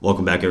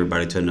Welcome back,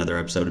 everybody, to another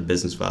episode of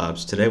Business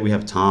Vibes. Today we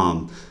have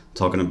Tom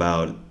talking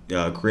about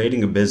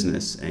creating a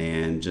business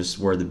and just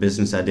where the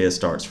business idea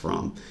starts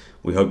from.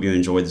 We hope you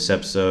enjoyed this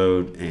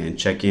episode and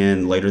check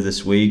in later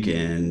this week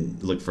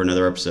and look for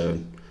another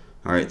episode.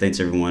 All right,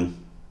 thanks,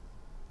 everyone.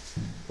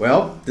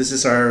 Well, this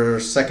is our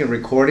second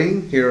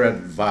recording here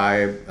at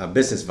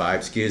Business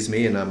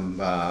Vibe, and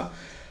I'm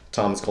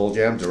Thomas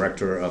Koljam,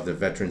 Director of the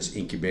Veterans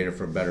Incubator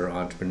for Better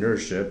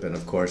Entrepreneurship, and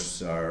of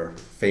course, our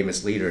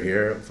famous leader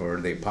here for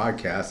the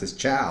podcast is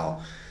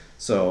Chow.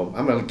 So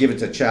I'm gonna give it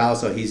to Chow.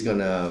 So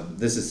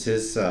this is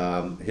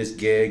his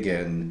gig,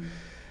 and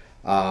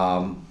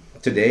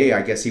today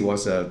I guess he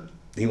wants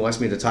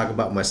me to talk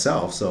about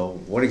myself. So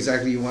what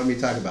exactly you want me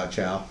to talk about,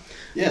 Chow?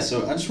 Yeah,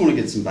 so I just want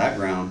to get some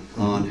background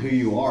on who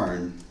you are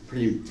and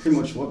pretty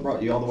much what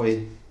brought you all the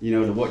way,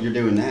 to what you're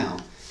doing now.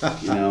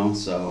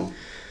 So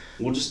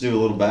we'll just do a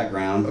little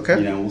background. Okay.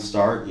 We'll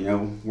start,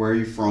 where are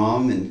you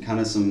from and kind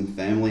of some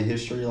family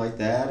history like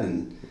that,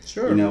 and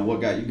Sure.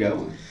 What got you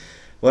going.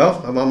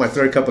 Well, I'm on my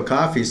third cup of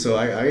coffee, so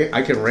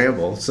I can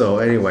ramble. So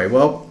anyway,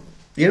 well,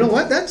 you know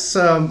what? That's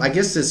I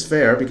guess it's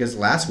fair because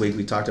last week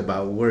we talked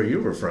about where you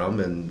were from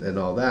and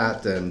all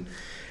that, and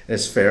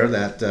it's fair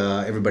that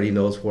everybody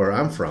knows where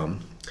I'm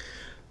from.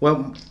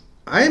 Well,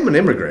 I am an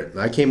immigrant.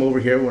 I came over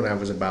here when I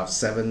was about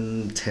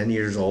 10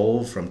 years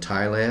old from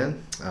Thailand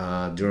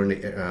during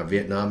the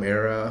Vietnam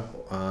era.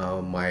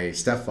 My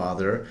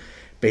stepfather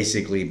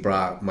basically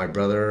brought my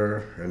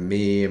brother and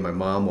me and my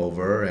mom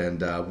over,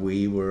 and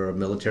we were a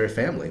military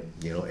family,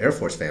 Air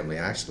Force family,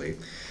 actually.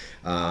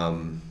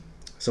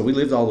 So we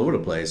lived all over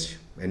the place,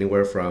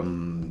 anywhere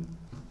from,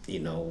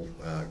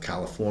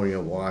 California,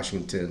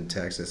 Washington,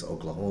 Texas,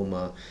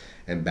 Oklahoma,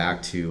 and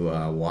back to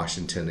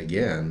Washington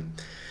again.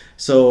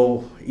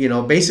 So,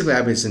 basically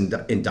I was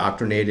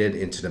indoctrinated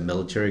into the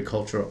military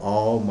culture.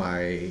 All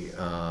my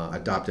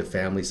adoptive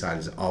family side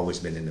has always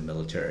been in the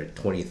military,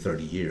 20,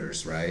 30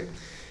 years, right?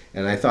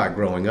 And I thought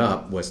growing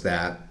up was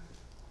that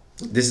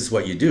this is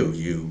what you do.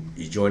 You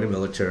join the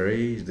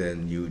military,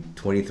 then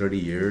 20, 30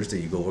 years,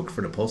 then you go work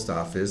for the post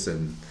office,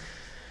 and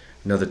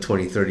another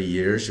 20, 30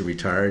 years, you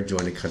retire,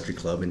 join a country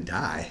club, and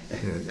die.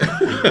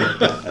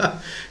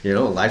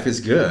 Life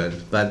is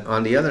good. But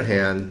on the other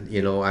hand,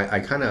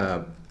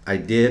 I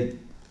did,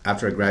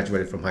 after I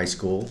graduated from high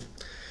school,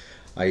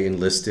 I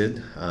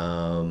enlisted,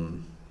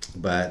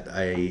 but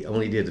I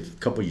only did a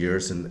couple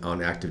years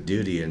on active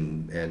duty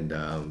and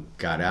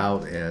got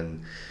out,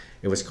 and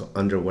it was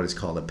under what is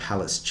called a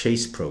Palace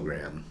Chase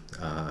program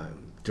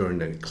during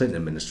the Clinton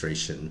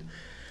administration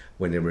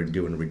when they were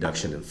doing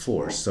reduction in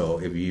force. So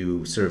if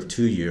you serve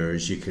 2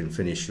 years, you can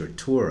finish your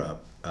tour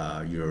up,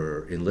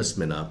 your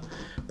enlistment up,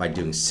 by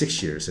doing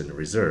 6 years in the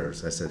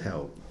reserves. I said,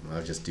 hell,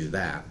 I'll just do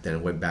that. Then I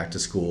went back to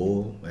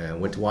school and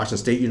went to Washington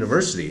State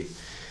University.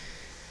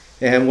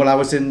 And when I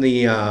was in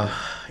the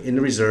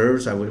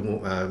reserves, I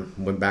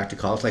went back to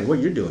college. Like what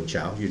you're doing,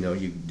 Chow. You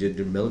did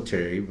the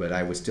military, but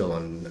I was still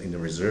in the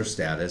reserve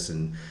status,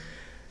 and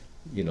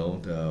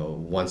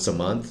once a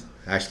month.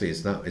 Actually,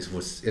 it's not. It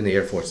was in the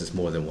Air Force. It's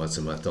more than once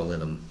a month. Don't let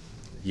them,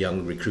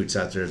 young recruits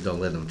out there, don't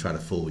let them try to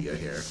fool you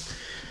here,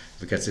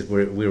 because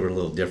we were a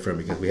little different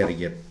because we had to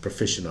get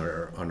proficient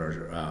on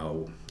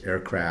our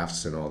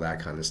aircrafts and all that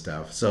kind of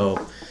stuff.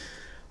 So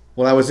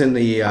while I was going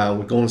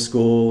to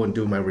school and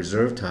doing my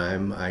reserve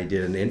time, I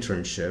did an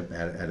internship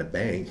at a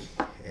bank,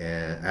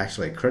 and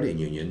actually a credit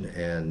union,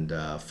 and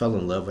fell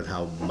in love with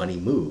how money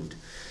moved.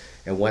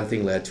 And one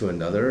thing led to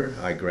another.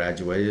 I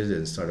graduated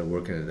and started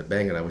working at the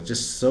bank, and I was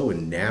just so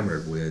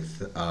enamored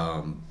with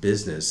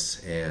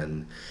business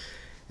and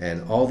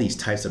all these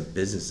types of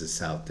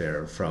businesses out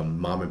there, from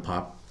mom and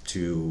pop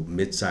to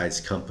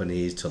mid-sized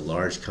companies to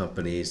large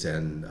companies.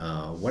 And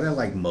what I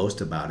liked most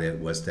about it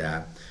was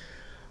that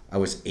I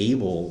was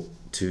able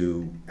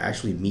to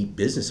actually meet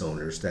business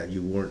owners that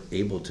you weren't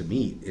able to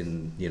meet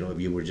if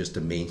you were just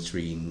a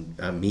mainstream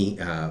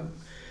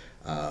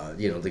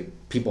the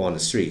people on the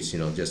streets,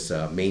 just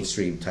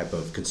mainstream type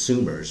of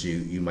consumers.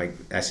 You might,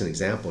 as an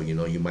example,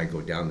 you might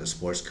go down to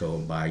Sportsco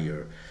and buy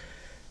your,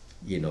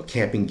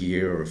 camping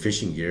gear or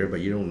fishing gear,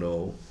 but you don't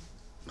know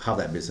how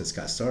that business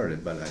got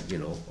started. But,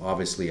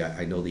 obviously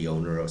I know the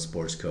owner of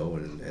Sportsco,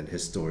 and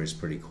his story is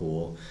pretty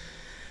cool.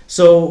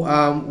 So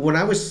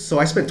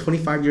I spent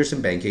 25 years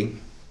in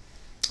banking.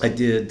 I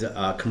did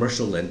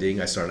commercial lending.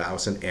 I started out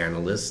as an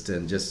analyst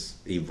and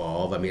just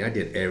evolved. I mean, I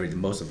did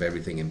most of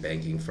everything in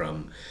banking,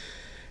 from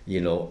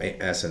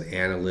as an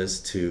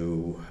analyst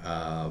to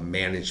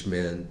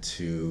management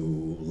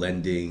to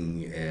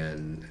lending,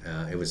 and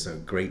it was a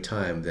great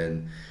time.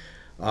 Then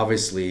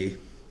obviously,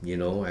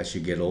 as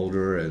you get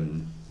older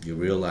and you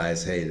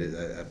realize, hey,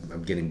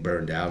 I'm getting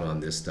burned out on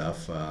this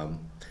stuff,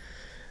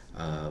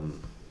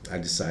 I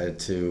decided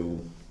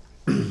to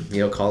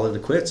call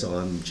it quits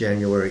on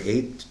January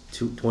 8th,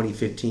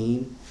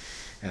 2015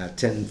 at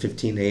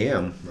 10:15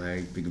 a.m.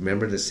 I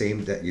remember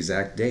that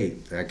exact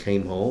date. I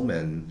came home,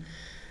 and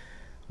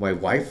my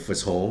wife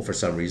was home for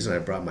some reason. I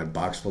brought my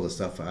box full of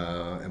stuff,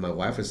 and my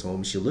wife was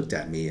home. She looked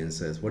at me and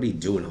says, "What are you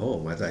doing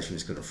home?" I thought she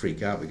was going to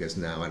freak out because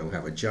now I don't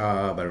have a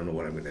job. I don't know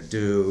what I'm going to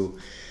do.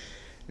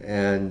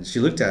 And she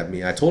looked at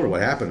me. I told her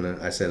what happened.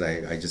 I said,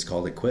 I just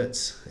called it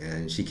quits.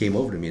 And she came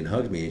over to me and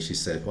hugged me, and she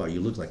said, "Wow,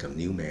 you look like a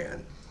new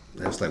man."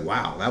 And I was like,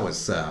 wow, that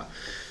was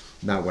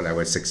not what I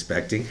was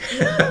expecting.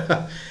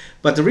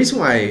 But the reason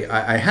why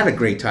I had a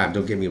great time,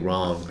 don't get me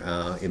wrong,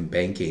 in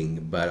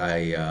banking, but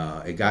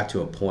it got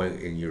to a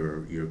point in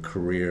your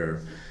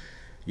career,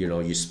 you know,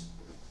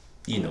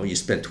 you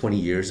spent 20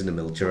 years in the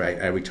military.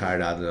 I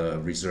retired out of the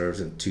reserves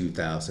in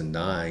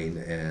 2009,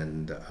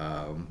 and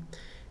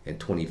in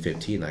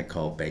 2015 I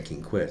called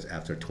banking quits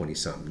after 20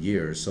 something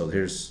years. So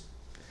there's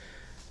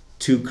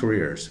two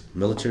careers,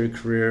 military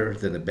career,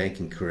 then a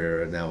banking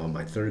career, and now on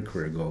my third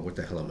career going, what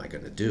the hell am I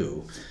going to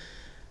do?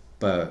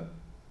 But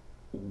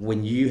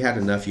when you had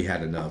enough, you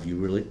had enough. You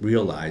really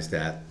realize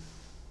that,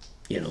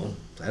 you know,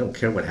 I don't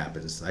care what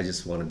happens. I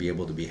just want to be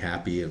able to be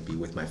happy and be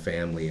with my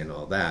family and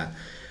all that.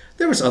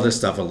 There was other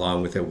stuff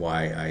along with it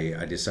why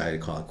I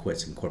decided to call it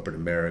quits in corporate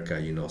America,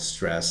 you know,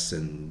 stress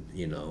and,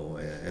 you know,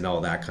 and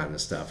all that kind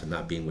of stuff, and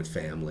not being with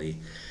family.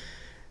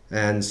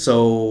 And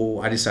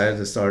so I decided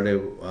to start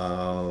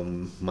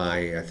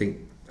my, I think,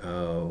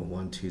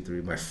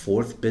 my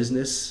fourth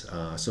business.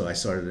 So I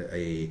started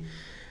a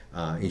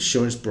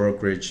insurance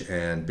brokerage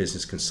and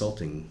business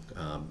consulting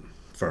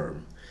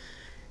firm.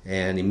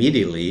 And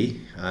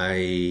immediately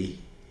I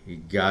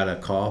got a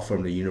call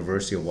from the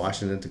University of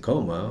Washington,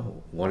 Tacoma,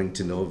 wanting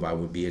to know if I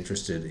would be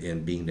interested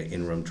in being the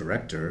interim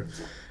director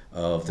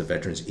of the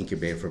Veterans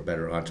Incubator for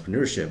Better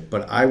Entrepreneurship.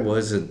 But I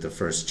wasn't the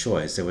first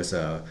choice. There was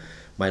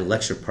my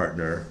lecture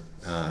partner,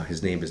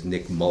 his name is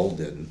Nick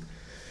Molden.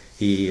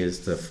 He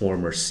is the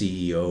former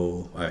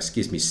CFO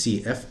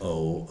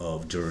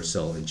of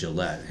Duracell and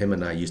Gillette. Him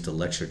and I used to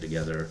lecture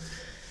together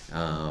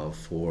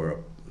for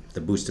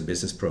the Boost to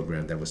Business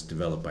program that was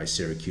developed by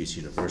Syracuse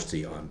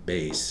University on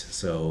base.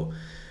 So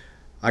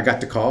I got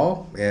the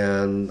call,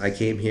 and I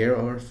came here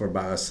on a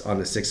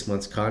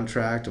 6-month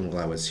contract. And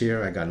while I was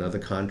here, I got another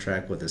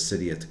contract with the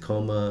city of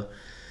Tacoma,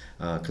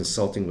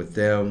 consulting with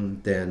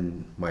them.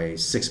 Then my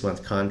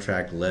 6-month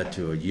contract led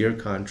to a year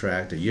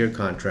contract. A year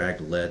contract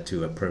led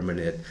to a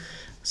permanent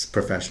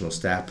professional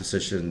staff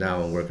position.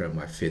 Now I'm working on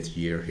my 5th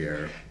year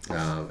here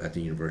at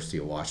the University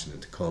of Washington,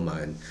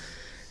 Tacoma,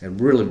 and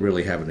really,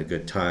 really having a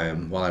good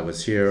time. While I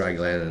was here, I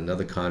landed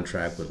another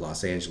contract with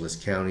Los Angeles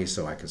County,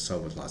 so I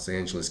consult with Los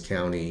Angeles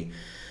County.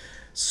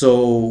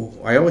 So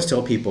I always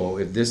tell people,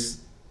 if this,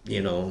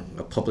 you know,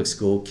 a public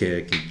school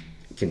kid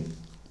can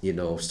you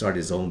know, start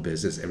his own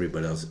business,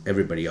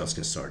 everybody else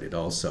can start it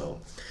also.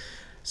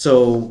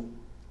 So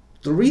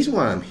the reason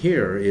why I'm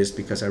here is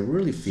because I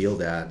really feel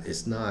that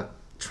it's not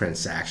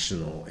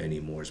transactional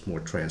anymore. It's more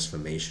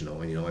transformational.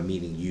 And, you know, I'm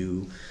meeting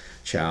you,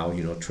 Chow,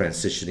 you know,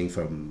 transitioning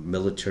from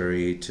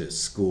military to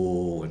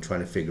school and trying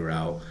to figure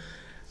out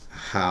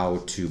how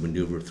to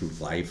maneuver through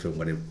life and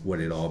what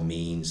it all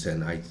means.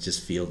 And I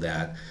just feel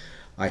that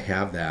I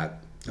have that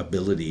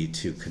ability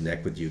to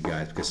connect with you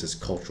guys because it's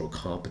cultural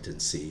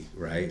competency,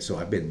 right? So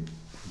I've been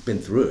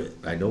through it.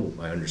 I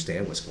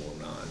understand what's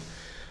going on.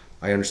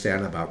 I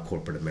understand about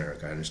corporate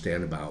America. I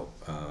understand about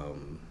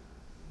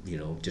you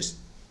know, just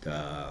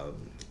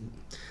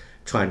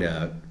trying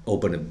to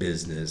open a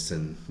business,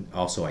 and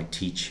also I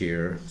teach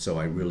here, so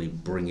I really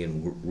bring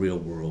in real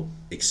world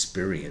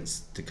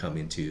experience to come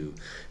into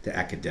the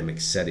academic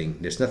setting.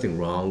 There's nothing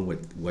wrong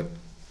with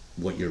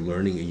what you're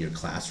learning in your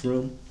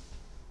classroom,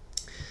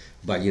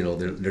 but you know,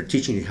 they're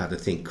teaching you how to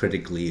think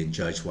critically and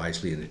judge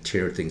wisely and to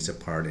tear things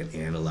apart and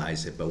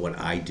analyze it. But what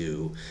I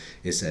do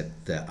is that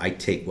I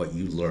take what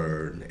you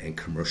learn and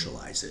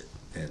commercialize it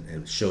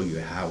and show you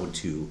how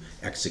to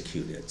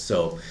execute it.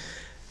 So,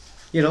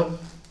 you know,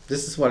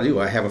 this is what I do.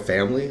 I have a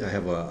family. I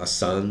have a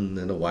son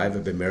and a wife.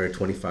 I've been married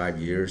 25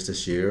 years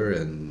this year,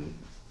 and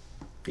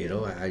you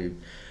know, I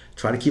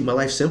try to keep my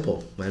life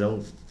simple. Not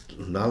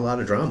a lot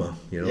of drama.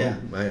 You know, Yeah.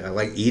 I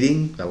like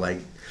eating. I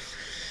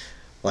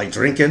like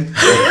drinking.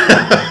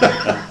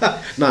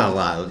 Not a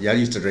lot. I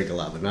used to drink a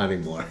lot, but not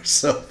anymore.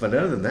 So, but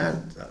other than that,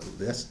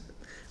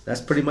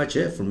 that's pretty much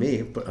it for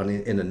me. But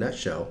in a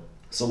nutshell.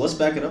 So let's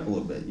back it up a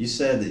little bit. You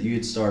said that you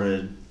had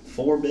started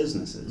 4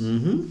 businesses.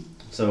 Mm-hmm.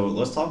 So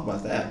let's talk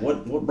about that.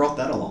 What brought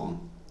that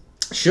along?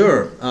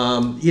 Sure.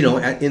 You know,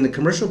 in the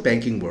commercial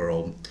banking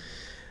world,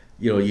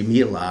 you know, you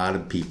meet a lot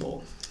of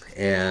people.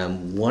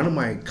 And one of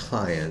my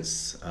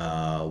clients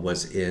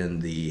was in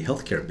the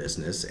healthcare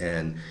business,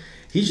 and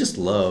he just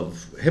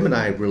loved, him and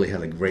I really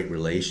had a great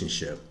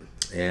relationship.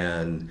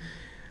 And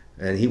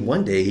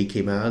one day he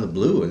came out of the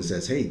blue and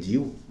says, "Hey,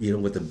 do you know,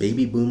 with the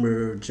baby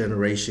boomer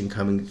generation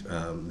coming,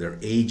 they're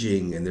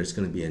aging, and there's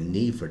going to be a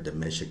need for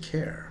dementia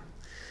care.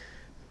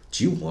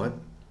 Do you want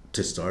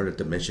to start a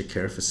dementia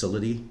care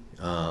facility?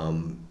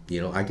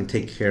 You know, I can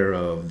take care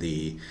of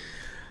the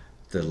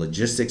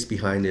logistics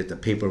behind it, the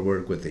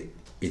paperwork with the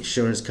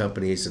insurance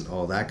companies and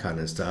all that kind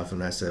of stuff."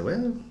 And I said,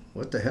 well,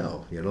 what the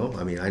hell, you know?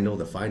 I mean, I know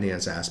the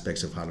finance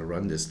aspects of how to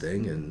run this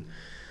thing. And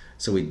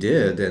so we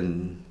did.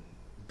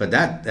 but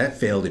that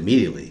failed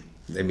immediately.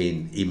 I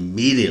mean,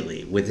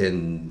 immediately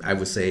within, I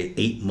would say,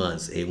 8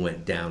 months, it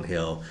went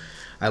downhill.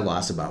 I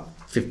lost about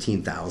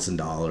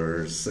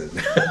 $15,000, and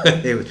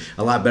it was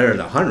a lot better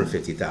than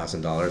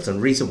 $150,000. And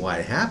the reason why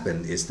it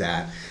happened is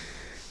that,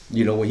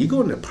 when you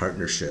go into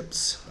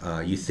partnerships,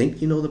 you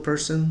think you know the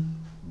person,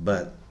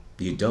 but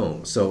you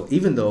don't. So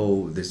even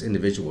though this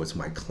individual was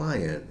my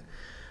client,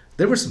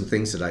 there were some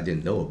things that I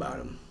didn't know about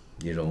him.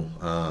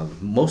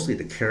 Mostly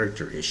the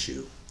character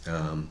issue.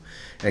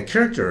 And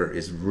character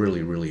is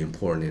really, really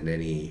important in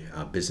any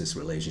business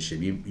relationship.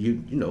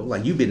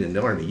 Like you've been in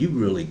the Army,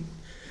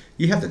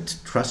 you have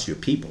to trust your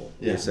people.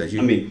 Yeah.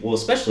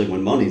 Especially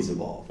when money's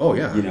involved. Oh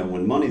yeah.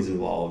 When money's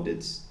involved,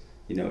 it's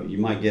you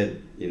might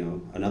get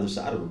another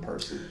side of a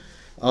person.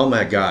 Oh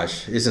my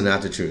gosh, isn't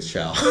that the truth,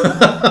 Shal?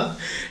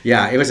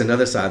 Yeah, it was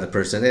another side of the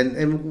person,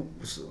 and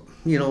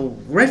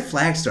red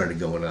flags started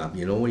going up.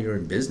 When you're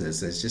in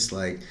business, it's just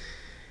like,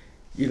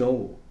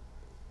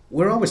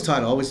 we're always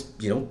taught to always,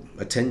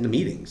 attend the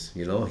meetings.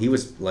 He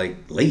was like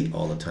late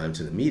all the time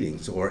to the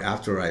meetings, or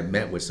after I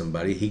met with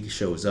somebody, he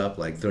shows up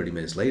like 30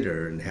 minutes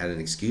later and had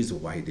an excuse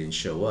of why he didn't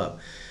show up.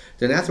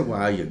 Then after a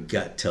while, your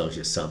gut tells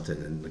you something,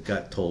 and the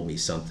gut told me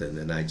something,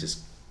 and I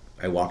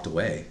walked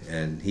away,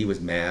 and he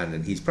was mad,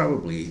 and he's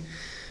probably,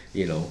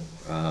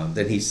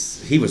 then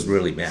he was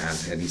really mad,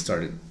 and he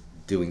started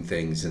doing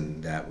things,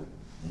 and that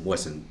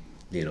wasn't,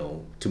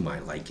 to my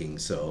liking.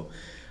 So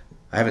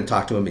I haven't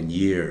talked to him in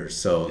years.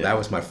 So that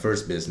was my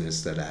first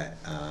business that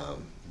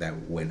that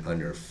went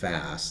under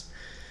fast.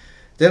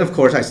 Then of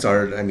course I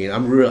started. I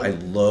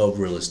love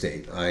real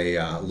estate. I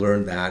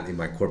learned that in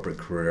my corporate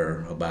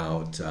career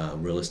about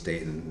real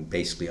estate and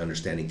basically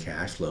understanding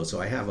cash flow.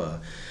 So I have a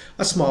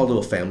small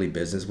little family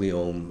business. We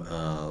own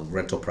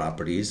rental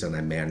properties, and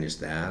I manage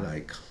that.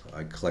 I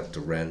collect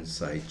the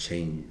rents. I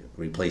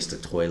replace the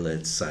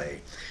toilets. I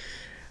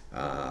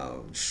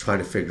just trying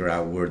to figure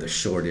out where the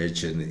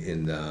shortage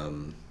in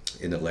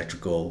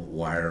electrical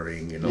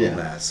wiring and all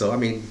that. So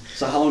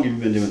So how long have you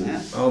been doing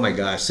that? Oh my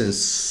gosh,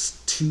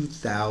 since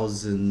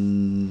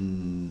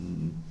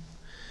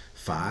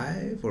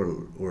 2005 or a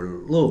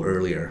little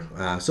earlier.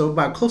 So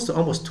about close to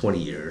almost 20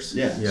 years.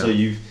 Yeah. So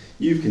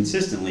you've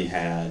consistently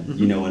had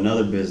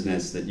another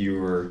business that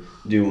you were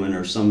doing,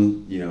 or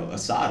some a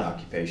side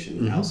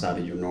occupation outside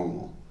of your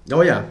normal.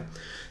 Oh yeah.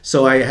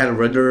 So I had a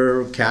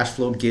regular cash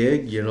flow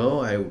gig,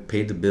 I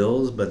paid the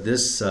bills, but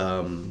this,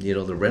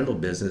 the rental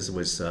business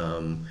was,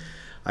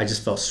 I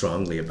just felt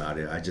strongly about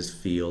it. I just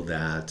feel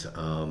that,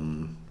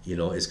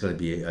 it's going to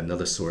be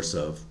another source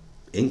of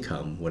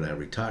income when I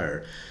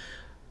retire.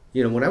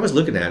 When I was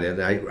looking at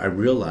it, I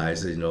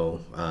realized, I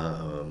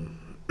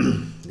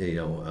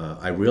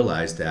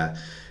realized that,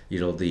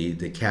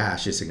 the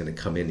cash isn't going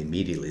to come in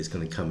immediately. It's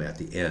going to come at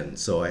the end.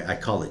 So I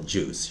call it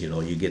juice.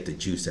 You get the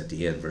juice at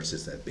the end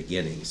versus at the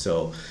beginning.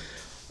 So,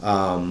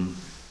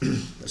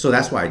 so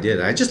that's why I did.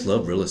 I just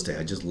love real estate.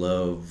 I just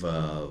love,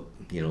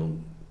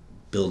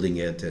 building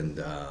it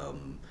and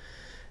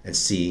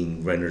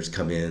seeing renters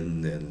come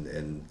in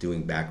and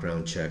doing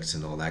background checks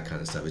and all that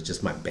kind of stuff. It's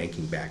just my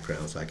banking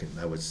background, so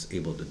I was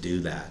able to do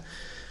that.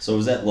 So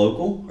is that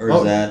local, or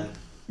is that?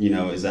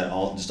 Is that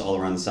all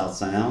around the South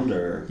Sound,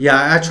 or?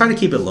 Yeah, I try to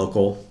keep it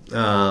local.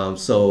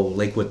 So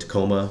Lakewood,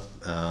 Tacoma.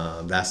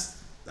 I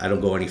don't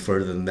go any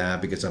further than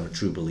that because I'm a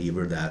true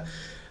believer that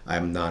I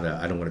don't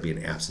want to be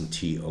an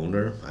absentee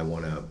owner. I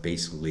want to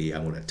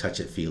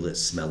touch it, feel it,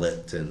 smell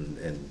it,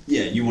 and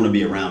yeah, you want to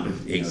be around it.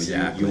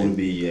 Exactly. You want to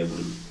be able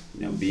to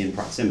be in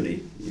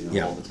proximity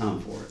all the time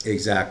for it.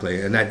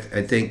 Exactly, and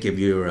I think if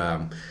you're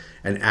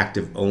an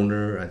active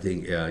owner, I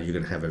think you're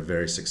going to have a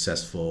very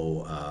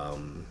successful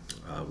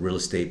real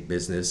estate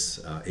business,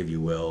 if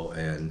you will,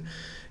 and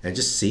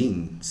just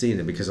seeing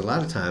it, because a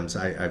lot of times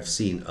I've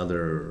seen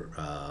other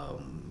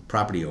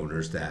property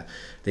owners that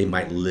they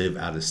might live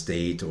out of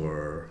state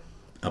or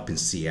up in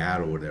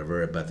Seattle or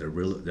whatever, but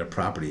their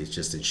property is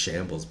just in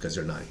shambles because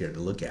they're not here to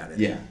look at it.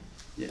 Yeah.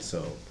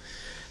 So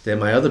then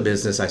my other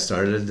business I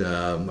started,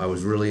 I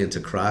was really into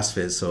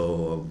CrossFit,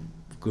 so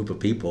a group of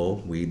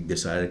people, we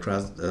decided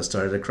to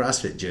started a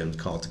CrossFit gym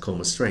called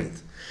Tacoma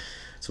Strength.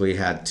 So we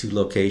had 2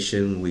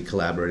 locations. We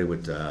collaborated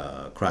with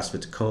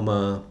CrossFit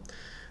Tacoma.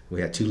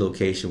 We had 2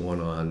 locations,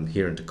 one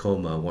here in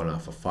Tacoma, one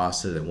off of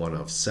Fawcett and one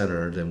off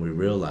Center. Then we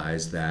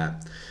realized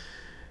that,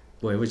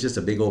 it was just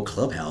a big old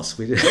clubhouse.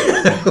 We were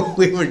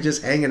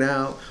just hanging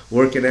out,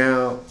 working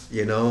out,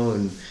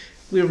 and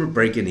we were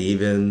breaking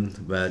even.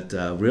 But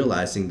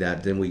realizing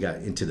that, then we got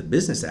into the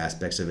business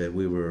aspects of it.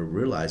 We were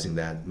realizing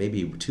that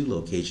maybe 2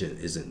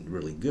 locations isn't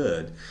really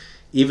good,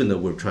 even though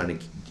we're trying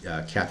to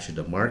capture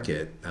the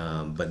market.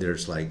 But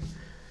there's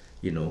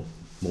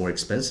more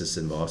expenses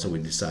involved, so we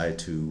decided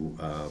to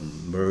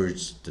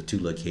merge the 2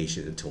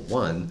 locations into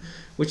one,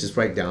 which is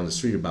right down the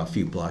street, about a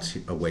few blocks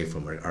away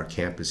from our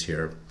campus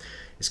here.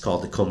 It's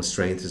called Tacoma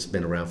Strength. It's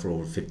been around for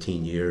over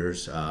 15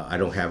 years. I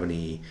don't have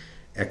any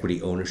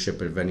equity ownership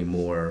of it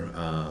anymore.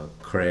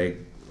 Craig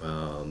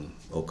O'Hanlon,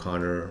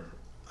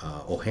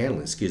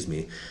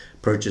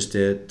 purchased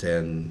it,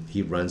 and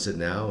he runs it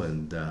now,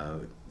 and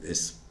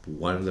it's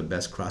one of the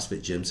best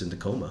CrossFit gyms in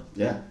Tacoma.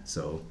 Yeah.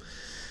 So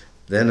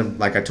then,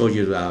 like I told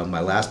you,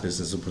 my last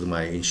business was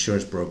my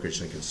insurance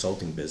brokerage and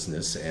consulting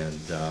business, and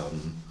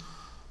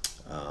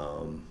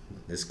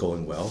it's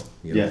going well.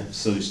 You know? Yeah.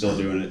 So you're still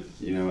doing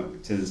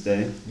it, to this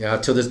day? Yeah,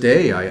 to this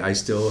day, I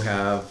still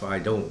have. I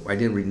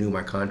didn't renew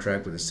my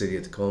contract with the city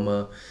of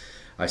Tacoma.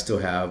 I still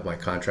have my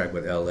contract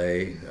with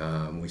LA.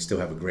 We still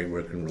have a great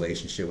working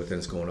relationship with them.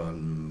 It's going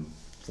on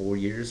 5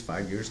 years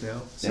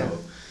now.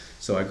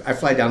 So I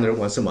fly down there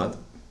once a month.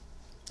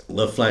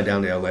 Love flying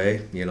down to LA.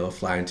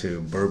 Flying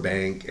to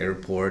Burbank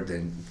Airport,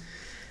 and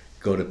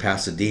go to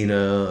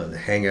Pasadena and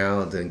hang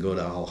out, then go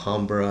to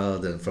Alhambra,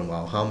 then from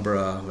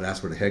Alhambra,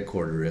 that's where the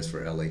headquarters is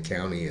for LA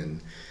County,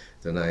 and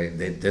then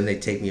they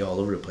take me all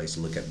over the place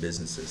to look at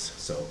businesses.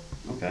 So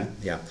Okay.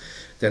 yeah,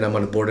 then I'm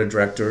on the board of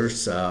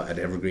directors at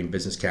Evergreen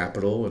Business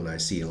Capital, and I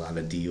see a lot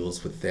of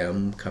deals with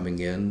them coming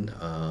in.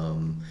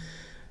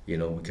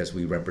 Because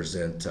we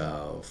represent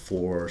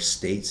 4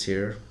 states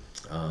here.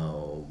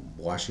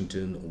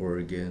 Washington,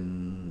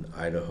 Oregon,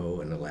 Idaho,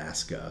 and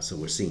Alaska. So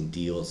we're seeing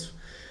deals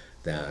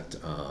that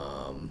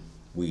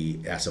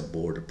we as a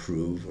board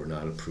approve or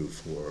not approve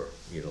for,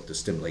 to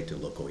stimulate the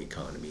local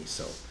economy.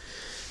 So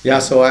yeah,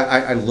 so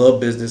I love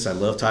business. I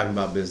love talking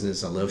about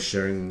business. I love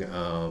sharing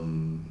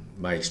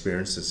my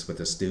experiences with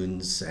the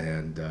students,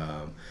 and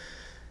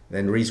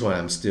the reason why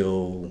I'm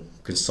still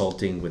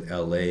consulting with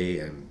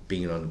LA and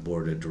being on the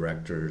board of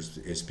directors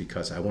is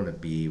because I want to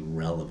be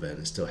relevant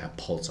and still have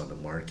pulse on the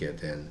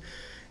market,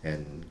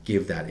 and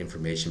give that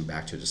information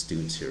back to the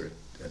students here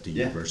at the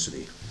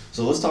university.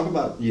 So let's talk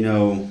about,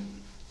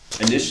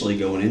 initially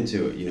going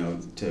into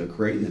it, to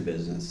creating the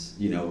business.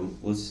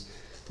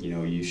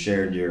 You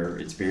shared your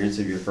experience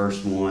of your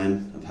first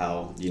one, of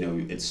how,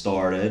 it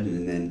started,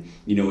 and then,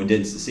 it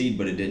didn't succeed,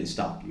 but it didn't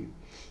stop you.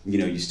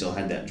 You still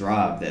had that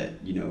drive that,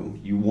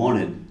 you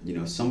wanted,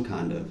 some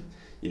kind of,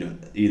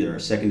 either a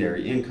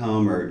secondary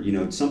income or,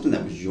 something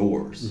that was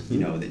yours,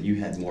 Mm-hmm. That you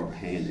had more of a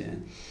hand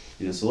in.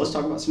 So let's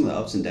talk about some of the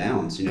ups and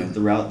downs,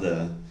 throughout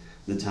the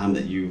time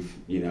that you've,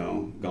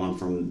 gone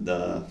from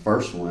the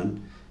first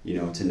one,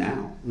 to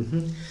now.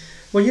 Mm-hmm.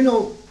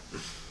 Well,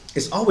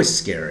 it's always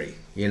scary,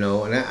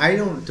 and I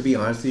don't, to be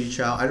honest with you,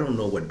 child, I don't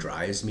know what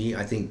drives me.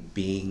 I think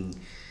being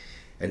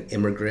an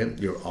immigrant,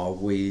 you're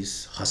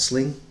always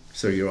hustling,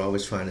 so you're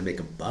always trying to make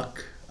a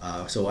buck.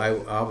 So I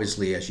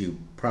obviously, as you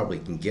probably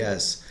can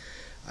guess,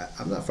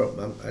 I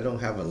don't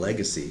have a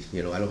legacy,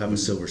 I don't have a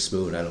silver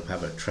spoon, I don't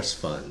have a trust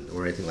fund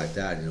or anything like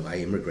that. I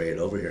immigrated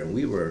over here, and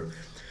we were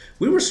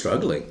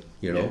struggling,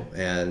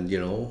 and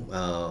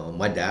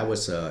my dad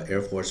was a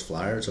Air Force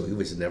flyer, so he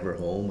was never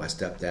home. My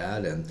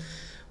stepdad and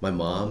my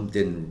mom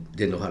didn't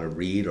know how to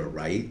read or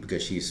write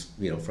because she's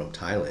from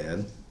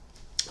Thailand,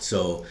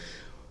 so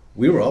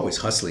we were always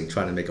hustling,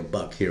 trying to make a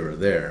buck here or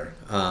there.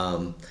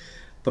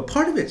 But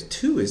part of it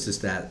too is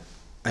that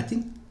I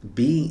think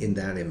being in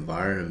that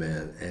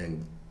environment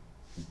and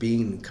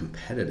being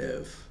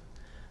competitive,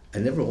 I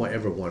never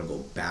ever want to go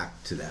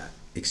back to that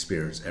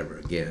experience ever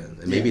again.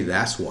 And maybe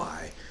that's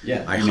why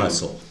I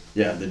hustle.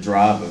 The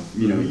drive of,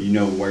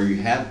 where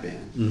you have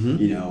been,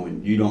 Mm-hmm.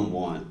 and you don't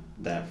want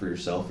that for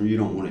yourself, or you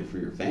don't want it for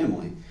your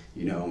family,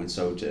 and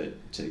so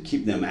to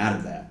keep them out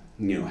of that,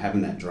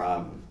 having that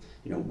drive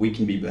of, we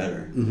can be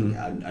better.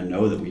 Mm-hmm. I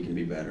know that we can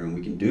be better and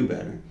we can do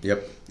better.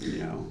 Yep.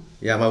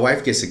 Yeah, my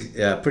wife gets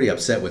pretty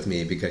upset with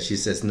me because she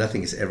says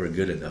nothing is ever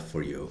good enough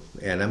for you,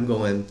 and I'm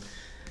going,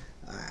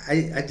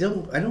 I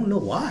don't know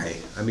why.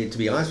 I mean, to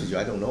be honest with you,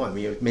 I don't know. I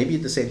mean, maybe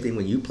it's the same thing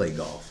when you play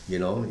golf. I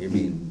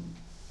mean,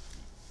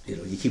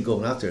 you keep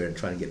going out there and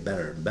trying to get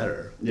better and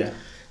better. Yeah.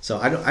 So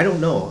I don't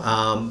know.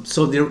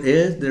 So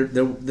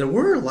there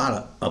were a lot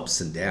of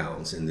ups and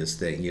downs in this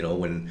thing.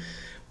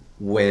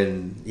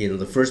 When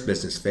the first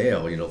business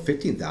failed,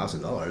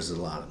 $15,000 is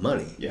a lot of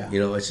money. Yeah.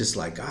 It's just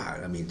like,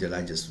 God, I mean, did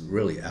I just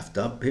really effed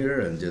up here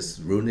and just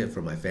ruin it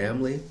for my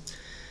family?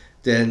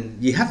 Then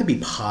you have to be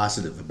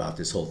positive about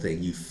this whole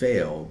thing. You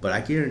fail, but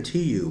I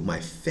guarantee you my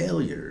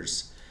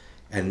failures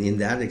and in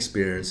that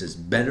experience is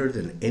better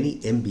than any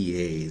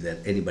MBA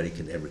that anybody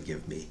can ever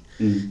give me.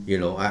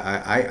 Mm-hmm.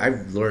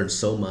 I've learned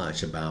so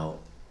much about,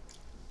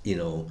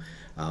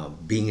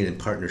 being in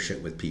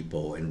partnership with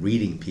people and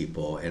reading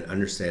people and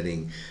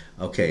understanding,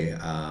 okay,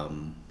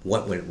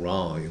 what went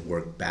wrong and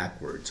work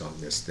backwards on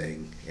this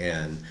thing.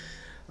 And,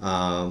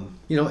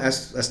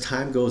 as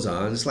time goes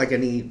on, it's like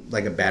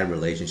a bad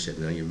relationship.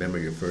 You remember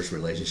your first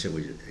relationship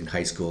in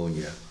high school, and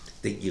you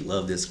think you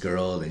love this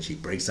girl, and she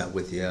breaks up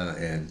with you,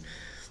 and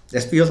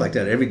it feels like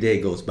that. Every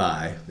day goes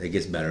by, it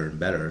gets better and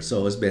better.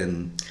 So it's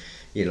been,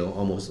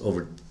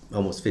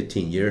 almost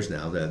 15 years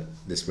now that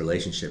this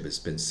relationship has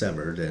been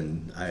severed,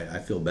 and I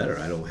feel better.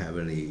 I don't have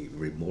any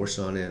remorse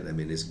on it. I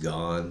mean, it's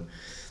gone.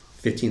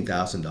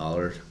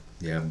 $15,000,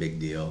 yeah, big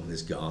deal.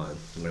 It's gone.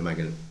 What am I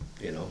gonna,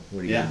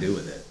 what are you gonna do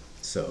with it?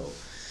 So,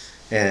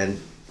 and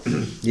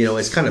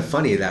it's kind of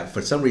funny that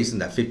for some reason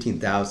that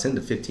 $10,000 to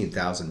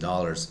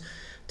 $15,000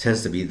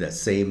 tends to be that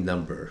same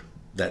number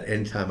that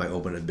anytime I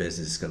open a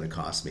business is going to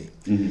cost me.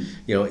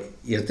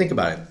 Mm-hmm. Think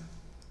about it.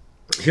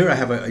 here I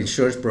have an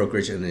insurance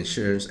brokerage and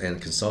insurance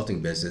and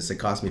consulting business. It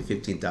cost me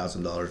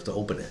 $15,000 to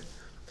open it.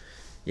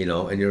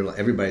 And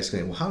everybody's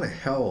saying, well, how the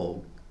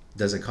hell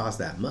does it cost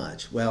that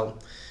much? Well,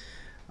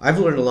 I've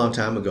learned a long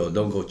time ago,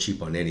 don't go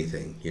cheap on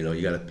anything.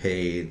 You got to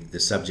pay the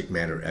subject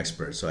matter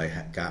expert. So I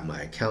got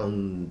my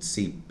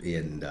accountancy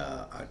and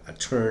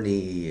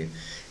attorney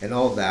and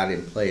all that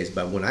in place.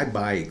 But when I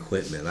buy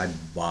equipment, I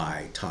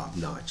buy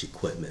top-notch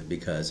equipment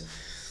because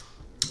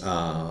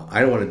I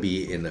don't want to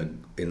be in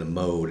a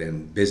mode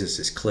and business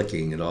is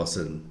clicking and all of a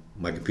sudden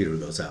my computer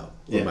goes out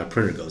or my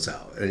printer goes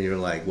out. And you're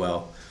like,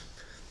 well,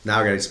 now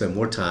I got to spend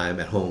more time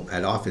at home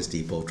at Office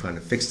Depot trying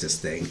to fix this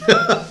thing.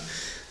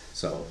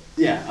 So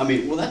yeah, I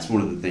mean, well, that's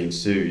one of the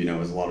things too.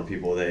 Is a lot of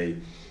people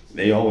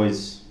they're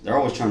always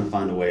trying to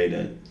find a way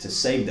to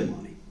save the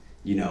money.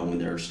 When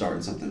they're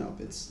starting something up,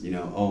 it's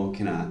oh,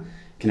 can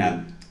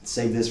I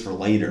save this for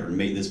later and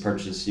make this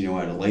purchase at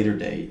a later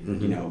date.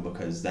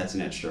 Because that's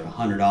an extra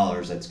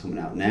 $100 that's coming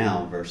out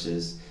now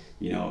versus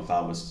if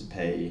I was to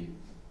pay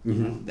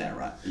that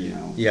right.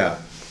 Yeah.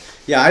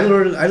 I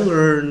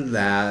learned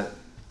that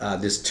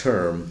this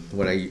term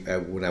when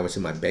I was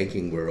in my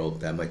banking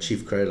world, that my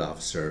chief credit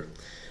officer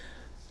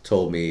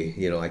told me,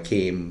 I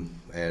came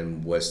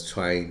and was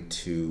trying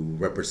to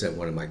represent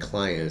one of my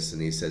clients,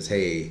 and he says,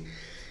 hey,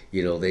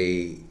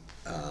 they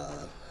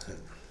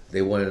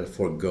wanted to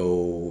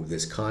forego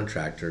this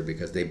contractor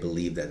because they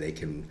believe that they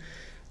can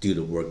do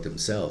the work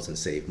themselves and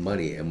save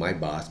money. And my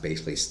boss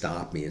basically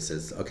stopped me and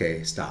says,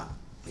 okay, stop.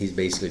 He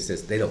basically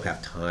says they don't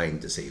have time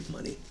to save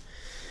money.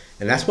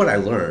 And that's what I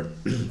learned,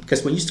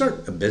 because when you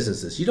start a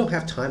business, you don't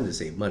have time to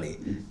save money.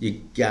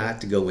 You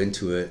got to go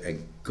into it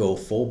and go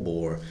full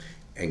bore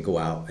and go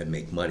out and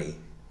make money.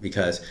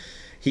 Because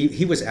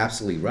he was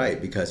absolutely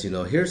right, because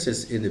here's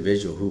this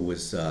individual who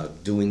was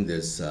doing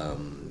this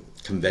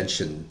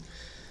convention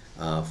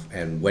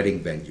and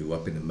wedding venue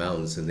up in the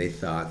mountains, and they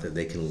thought that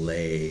they can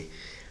lay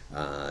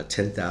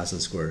 10,000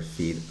 square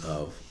feet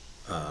of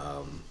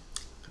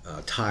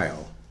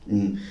tile.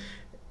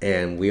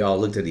 And we all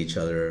looked at each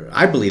other.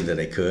 I believed that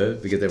they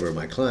could because they were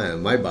my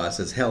client. My boss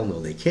says, hell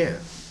no, they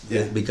can't.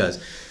 Yeah. Because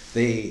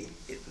they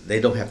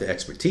don't have the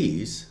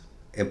expertise,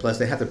 and plus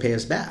they have to pay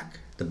us back,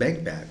 the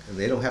bank back, and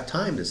they don't have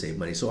time to save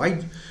money. So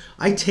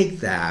I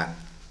take that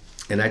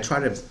and I try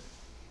to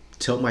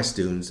tell my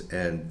students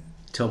and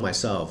tell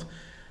myself,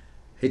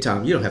 hey,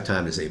 Tom, you don't have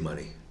time to save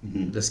money.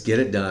 Let's get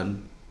it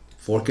done.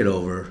 Fork it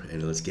over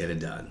and let's get it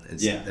done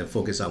and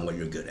focus on what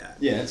you're good at.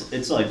 Yeah,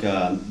 it's like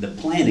the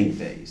planning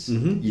phase.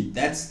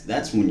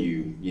 That's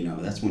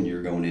when that's when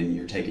you're going in and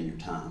you're taking your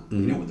time.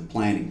 With the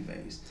planning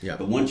phase. Yeah.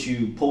 But once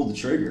you pull the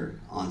trigger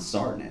on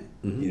starting it,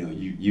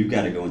 you've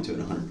got to go into it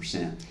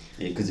 100%.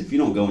 Because if you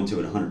don't go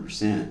into it 100%,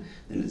 then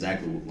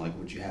exactly like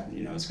what you have,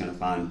 it's going to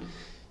find,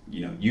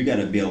 you got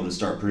to be able to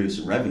start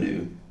producing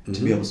revenue to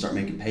be able to start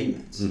making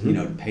payments.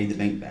 To pay the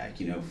bank back.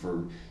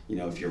 For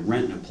if you're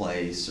renting a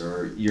place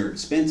or your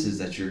expenses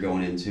that you're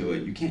going into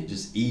it, you can't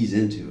just ease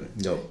into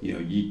it. No.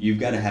 You've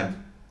got to have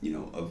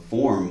a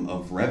form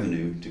of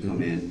revenue to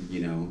come in,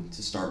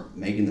 to start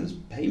making those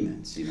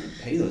payments,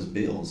 pay those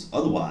bills.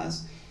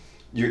 Otherwise,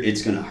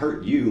 it's going to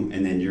hurt you,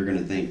 and then you're going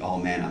to think, oh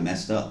man, I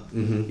messed up.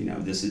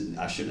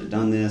 I shouldn't have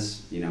done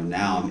this.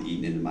 Now I'm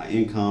eating into my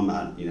income.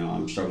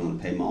 I'm struggling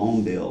to pay my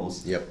own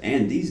bills. Yep.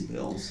 And these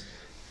bills.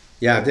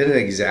 Yeah, then it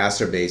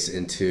exacerbates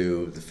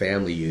into the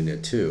family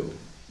unit too,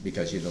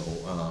 because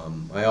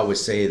I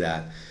always say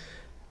that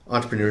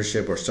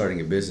entrepreneurship or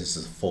starting a business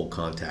is a full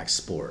contact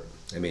sport.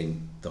 I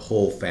mean, the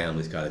whole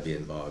family's got to be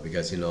involved,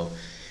 because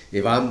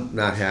if I'm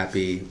not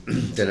happy,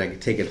 then I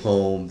can take it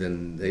home.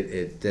 Then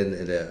it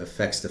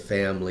affects the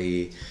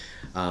family.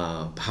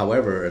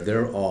 However, if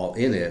they're all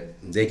in it,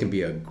 they can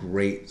be a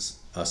great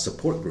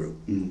support group.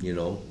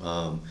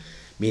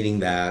 Meaning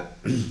that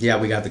we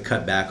got to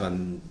cut back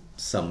on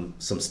some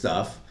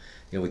stuff.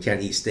 We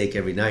can't eat steak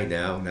every night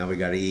now. Now we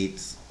got to eat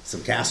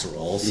some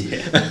casseroles.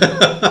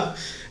 Yeah.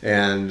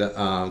 And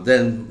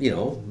then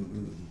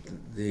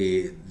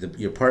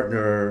your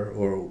partner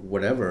or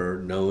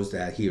whatever knows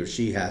that he or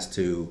she has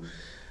to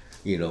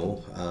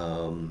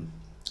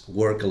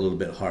work a little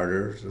bit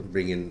harder to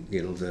bring in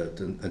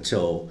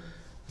until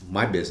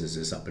my business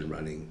is up and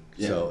running.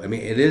 Yeah. So I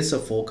mean, it is a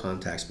full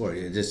contact sport.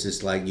 It's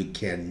just like you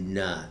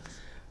cannot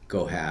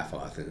go half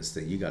off in this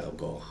thing. You got to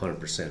go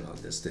 100% on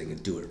this thing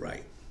and do it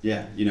right.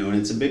 Yeah, and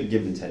it's a big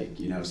give and take,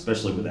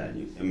 especially with that.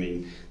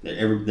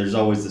 There's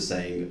always the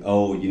saying,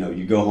 oh,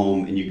 you go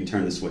home and you can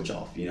turn the switch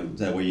off,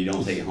 that way you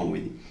don't take it home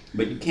with you.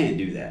 But you can't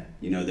do that.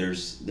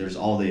 There's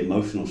all the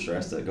emotional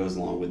stress that goes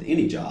along with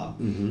any job,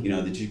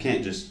 that you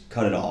can't just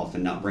cut it off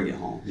and not bring it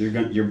home.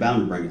 You're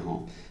bound to bring it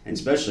home. And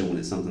especially when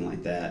it's something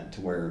like that,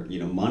 to where,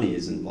 money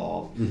is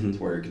involved, to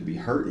where it could be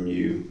hurting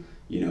you,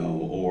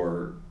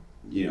 or,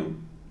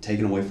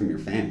 taken away from your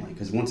family.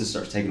 Because once it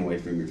starts taken away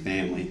from your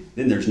family,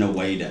 then there's no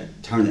way to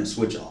turn that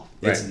switch off.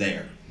 It's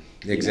there.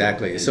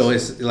 Exactly. So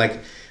it's like,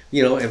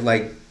 if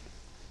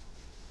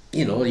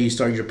you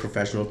start your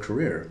professional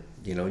career,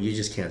 you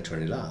just can't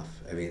turn it off.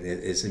 I mean,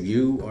 it's if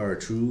you are a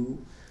true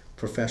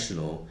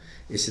professional,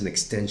 it's an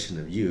extension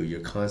of you. You're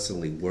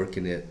constantly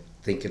working it,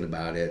 thinking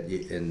about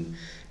it, and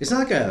it's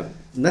not like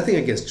nothing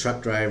against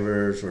truck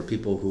drivers or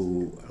people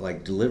who are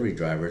like delivery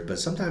drivers, but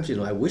sometimes,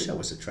 I wish I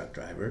was a truck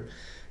driver.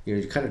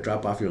 You kind of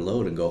drop off your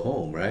load and go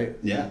home, right?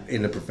 Yeah.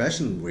 In the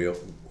profession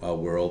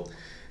world,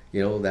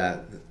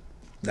 that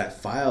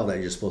file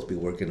that you're supposed to be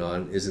working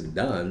on isn't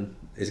done.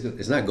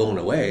 It's not going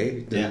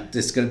away. Yeah.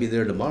 It's going to be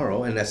there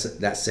tomorrow, and that's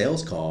that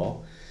sales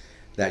call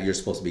that you're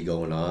supposed to be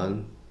going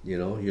on.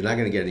 You're not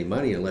going to get any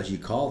money unless you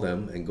call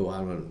them and go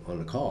out on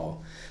the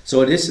call.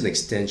 So it is an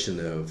extension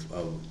of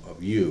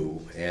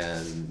you,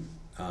 and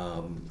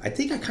I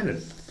think I kind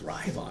of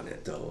thrive on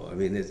it, though. I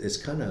mean, it's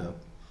kind of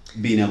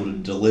being able to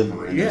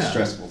deliver in those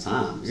stressful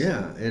times.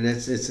 Yeah, and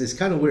it's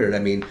kind of weird. I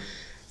mean,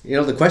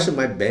 the question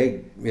might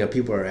beg,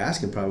 people are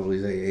asking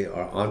probably, say,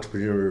 are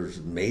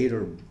entrepreneurs made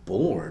or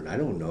born? I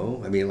don't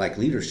know. I mean, like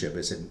leadership,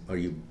 are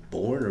you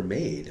born or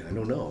made? I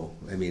don't know.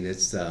 I mean,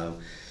 it's I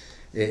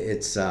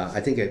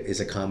think it's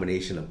a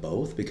combination of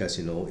both, because,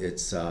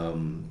 it's, as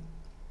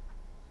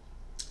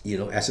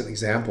an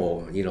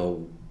example,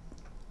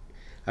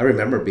 I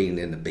remember being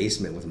in the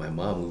basement with my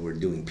mom. We were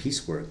doing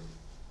piecework.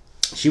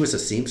 She was a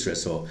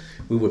seamstress, so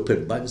we would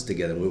put buttons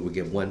together, and we would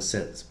get 1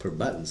 cent per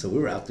button. So we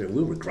were out there,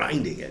 we were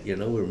grinding it, we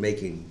were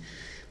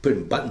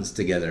putting buttons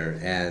together.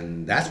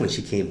 And that's when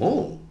she came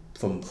home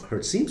from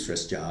her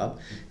seamstress job.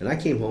 And I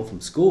came home from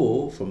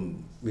school,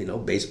 from,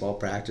 baseball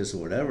practice or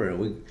whatever, and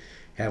we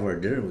have our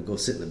dinner, and we'd go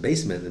sit in the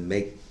basement and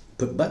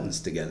put buttons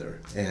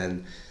together.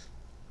 And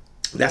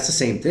that's the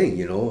same thing,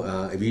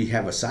 if you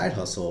have a side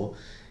hustle,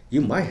 you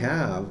might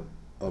have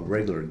a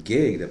regular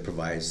gig that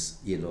provides,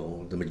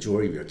 the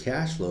majority of your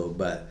cash flow,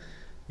 but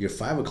your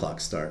 5 o'clock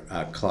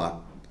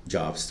clock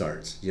job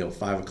starts.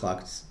 5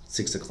 o'clock,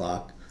 6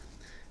 o'clock,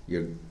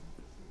 you're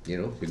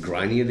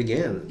grinding it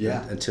again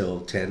until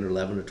 10 or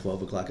 11 or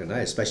 12 o'clock at night.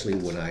 Especially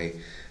when I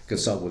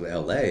consult with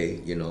LA,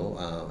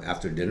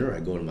 after dinner I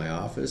go into my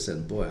office,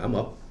 and boy, I'm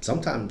up.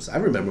 Sometimes I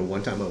remember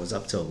one time I was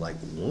up till like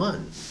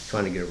 1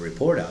 trying to get a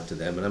report out to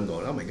them, and I'm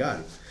going, oh my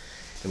God,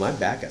 am I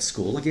back at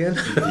school again?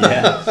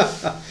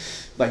 Yeah.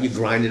 But you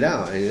grind it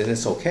out, and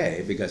it's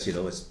okay, because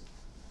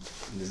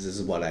this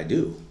is what I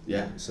do.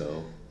 Yeah.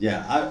 So.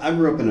 Yeah, I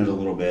grew up in it a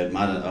little bit.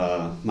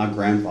 My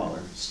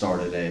grandfather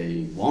started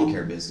a lawn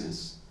care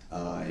business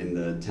in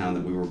the town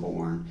that we were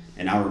born,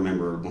 and I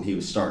remember when he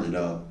was starting it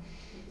up.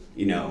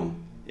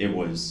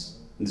 This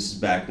is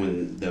back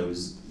when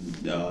those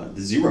the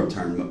zero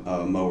turn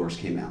mowers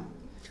came out.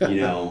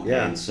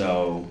 Yeah. And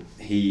so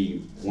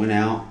he went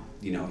out.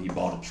 He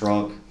bought a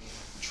truck,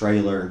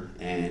 trailer,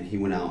 and he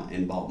went out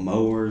and bought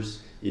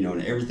mowers,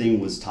 and everything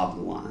was top of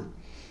the line.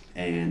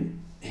 And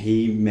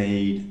he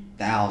made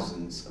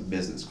thousands of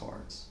business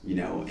cards,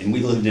 and we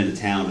lived in a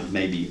town of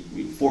maybe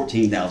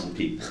 14,000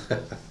 people.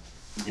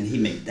 And he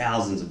made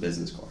thousands of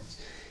business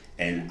cards.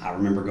 And I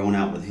remember going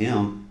out with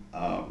him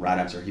right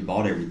after he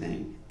bought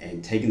everything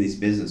and taking these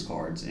business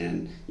cards.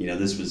 And,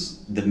 this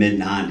was the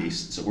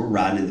mid-'90s, so we're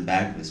riding in the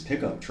back of his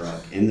pickup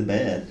truck in the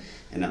bed,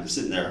 and I'm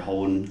sitting there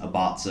holding a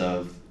box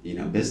of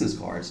business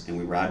cards, and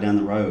we ride down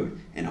the road,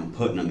 and I'm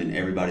putting them in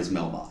everybody's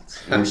mailbox.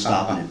 And we're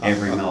stopping at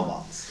every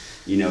mailbox,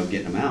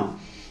 getting them out.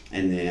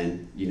 And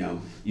then,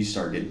 you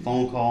start getting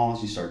phone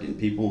calls, you start getting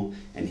people,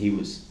 and he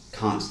was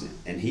constant.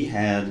 And he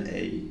had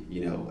a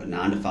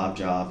 9-to-5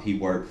 job. He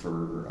worked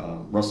for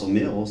Russell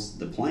Mills,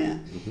 the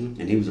plant,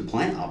 and he was a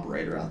plant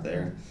operator out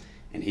there.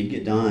 And he'd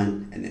get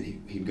done, and then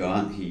he'd go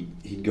out and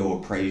he'd go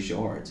appraise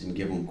yards and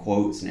give them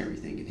quotes and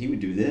everything. And he would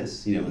do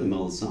this, in the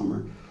middle of the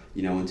summer,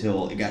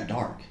 until it got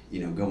dark,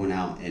 going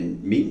out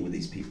and meeting with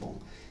these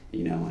people,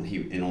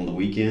 and on the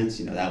weekends,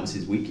 that was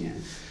his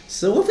weekend.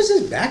 So what was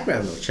his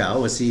background though,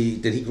 Chow?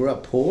 Did he grow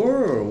up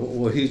poor,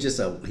 or he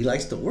just he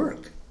likes to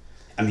work?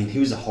 I mean, he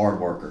was a hard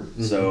worker.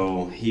 Mm-hmm.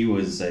 So he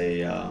was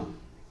a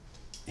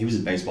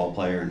baseball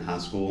player in high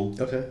school.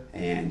 Okay.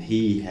 And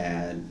he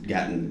had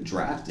gotten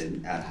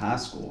drafted at high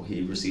school.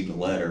 He received a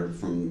letter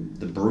from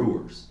the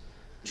Brewers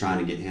trying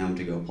to get him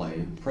to go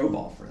play pro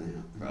ball for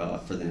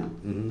them.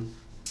 Mm-hmm.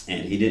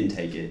 And he didn't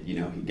take it.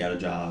 He got a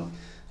job,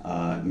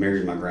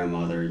 married my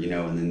grandmother,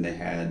 and then they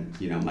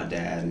had, my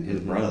dad and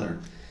his brother.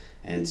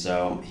 And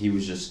so he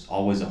was just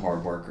always a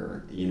hard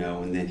worker,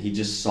 and then he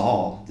just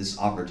saw this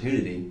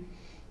opportunity,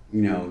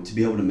 to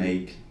be able to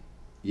make,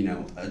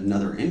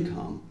 another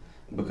income.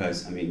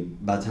 Because, I mean,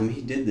 by the time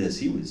he did this,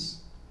 he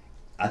was,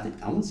 I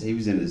wouldn't say he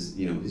was in his,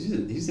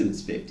 he's in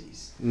his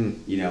 50s.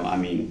 I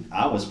mean,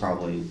 I was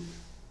probably,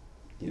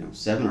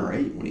 7 or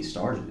 8 when he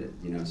started it,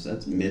 so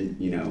that's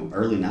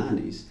early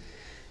 90s.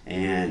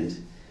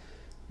 And,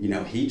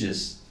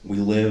 there's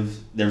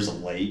a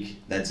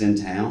lake that's in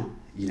town,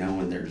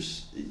 and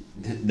there's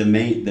the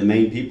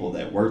main people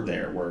that worked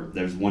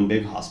there's one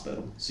big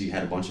hospital. So you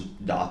had a bunch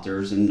of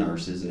doctors and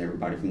nurses and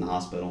everybody from the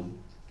hospital.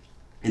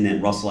 And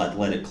then Russell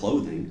Athletic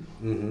Clothing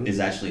is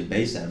actually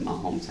based out of my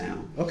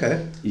hometown.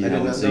 Okay. I did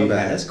not know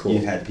that. That's cool.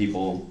 You had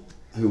people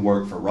who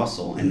worked for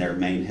Russell, and their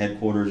main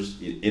headquarters,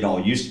 it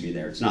all used to be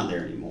there. It's not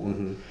there anymore.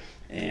 Mm-hmm.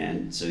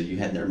 And so you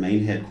had their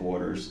main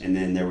headquarters, and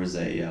then there was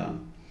a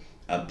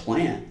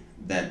plant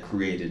that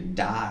created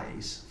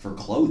dyes for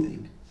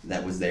clothing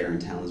that was there in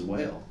town as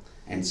well.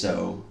 And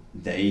so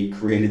they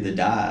created the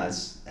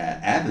dyes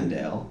at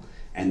Avondale,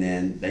 and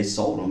then they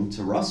sold them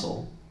to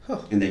Russell,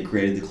 and they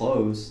created the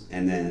clothes.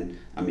 And then,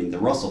 I mean, the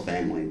Russell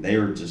family, they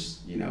were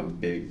just,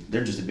 big.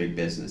 They're just a big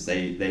business.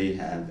 They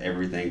have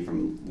everything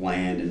from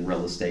land and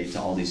real estate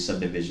to all these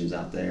subdivisions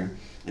out there.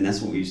 And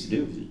that's what we used to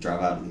do, is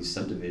drive out of these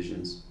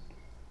subdivisions.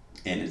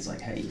 And it's like,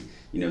 hey,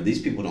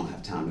 these people don't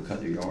have time to cut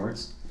their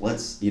yards.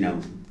 Let's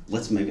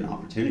make an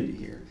opportunity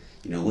here.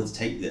 Let's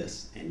take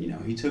this. And,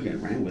 he took it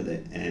and ran with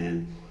it.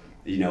 And,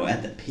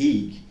 at the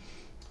peak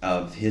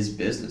of his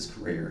business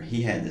career,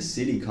 he had the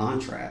city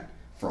contract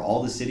for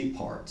all the city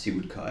parts he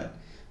would cut,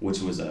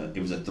 which was a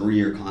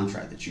 3-year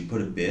contract that you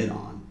put a bid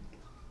on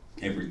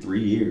every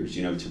 3 years,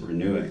 to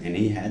renew it. And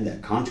he had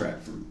that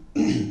contract for,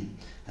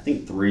 I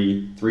think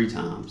three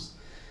times,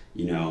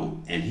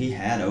 and he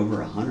had over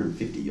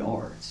 150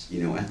 yards,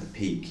 at the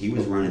peak. He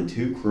was running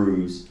 2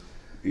 crews,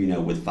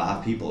 with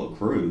 5 people a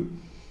crew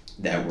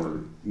that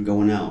were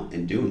going out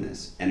and doing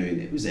this. And I mean,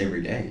 it was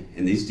every day.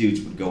 And these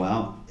dudes would go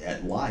out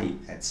at light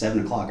at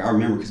 7 o'clock. I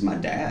remember because my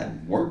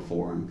dad worked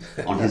for him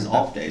on his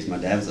off days. My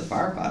dad was a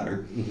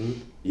firefighter,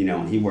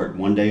 and he worked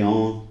 1 day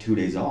on, 2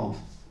 days off.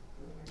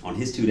 On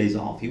his 2 days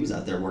off, he was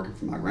out there working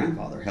for my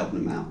grandfather, helping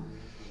him out,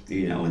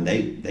 and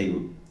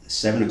they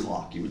 7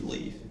 o'clock you would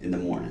leave in the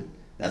morning.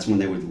 That's when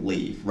they would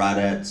leave, right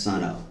at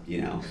sunup,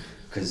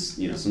 because,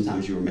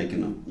 sometimes you were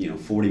making a,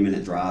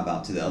 40-minute drive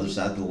out to the other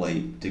side of the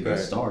lake to go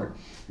start,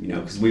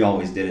 because we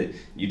always did it.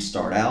 You'd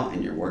start out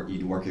and you'd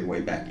work your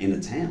way back into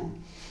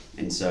town.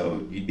 And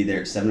so you'd be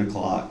there at 7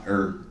 o'clock,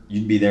 or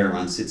you'd be there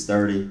around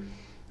 6:30.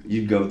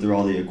 You'd go through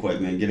all the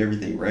equipment, get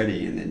everything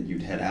ready, and then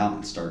you'd head out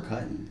and start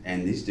cutting.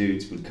 And these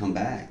dudes would come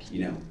back,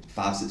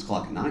 5, 6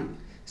 o'clock at night.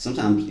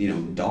 Sometimes,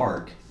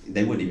 dark,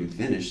 they wouldn't even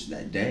finish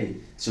that day.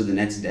 So the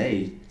next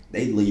day,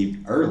 they'd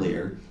leave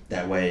earlier.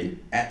 That way,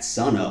 at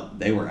sunup,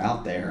 they were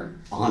out there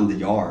on the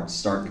yard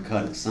starting to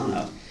cut at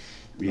sunup.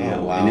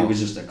 Wow. And it was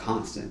just a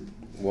constant.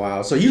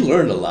 Wow. So you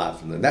learned a lot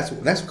from them.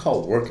 That's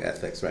called work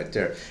ethics right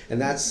there. And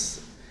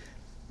that's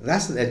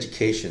an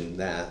education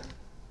that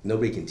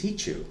nobody can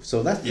teach you.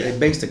 So it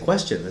begs the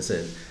question. Is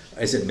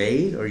it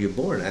made or are you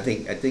born? I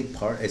think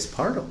it's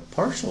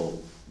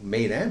partial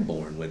made and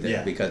born with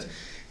it, because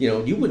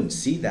you wouldn't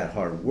see that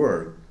hard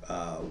work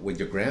with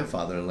your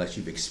grandfather unless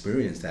you've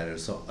experienced that.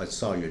 I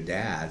saw your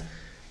dad,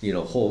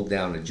 hold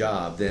down a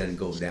job, then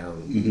go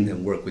down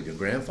and work with your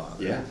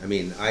grandfather. Yeah. I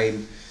mean, I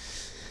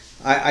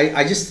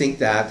just think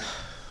that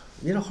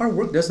hard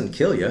work doesn't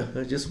kill you.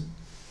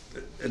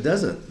 It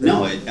doesn't.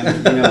 No,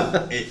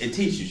 it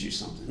teaches you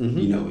something.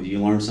 You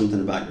learn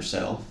something about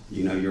yourself.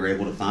 You're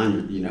able to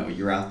find.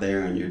 You're out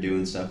there and you're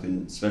doing stuff,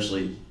 and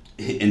especially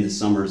in the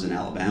summers in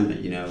Alabama,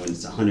 and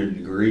it's 100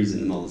 degrees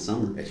in the middle of the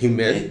summer.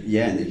 Humid.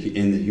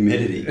 In the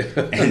humidity,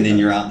 and then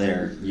you're out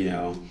there.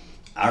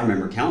 I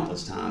remember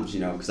countless times,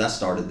 because I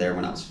started there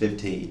when I was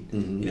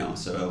 15.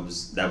 So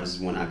that was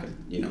when I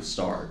could,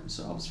 start.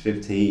 So I was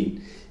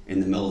 15 in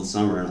the middle of the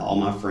summer, and all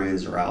my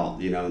friends are out.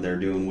 They're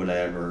doing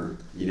whatever,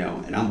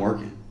 and I'm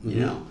working.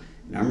 And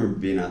I remember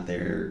being out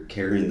there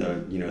carrying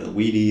the, the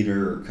weed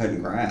eater or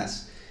cutting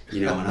grass.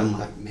 And I'm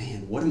like,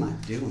 man, what am I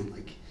doing?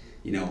 Like,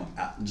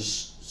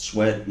 just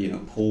sweat,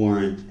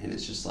 pouring, and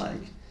it's just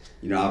like,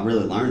 I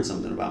really learned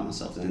something about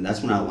myself, and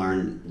that's when I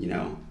learned,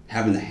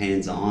 having the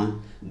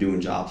hands-on,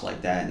 doing jobs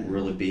like that, and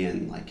really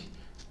being like,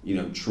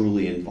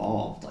 truly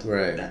involved.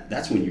 Like,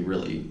 that's when you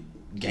really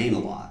gain a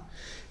lot.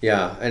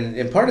 Yeah,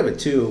 and part of it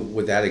too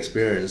with that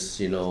experience,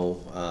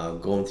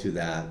 going through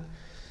that,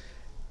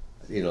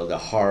 the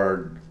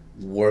hard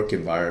work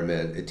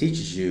environment, it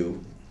teaches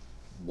you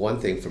one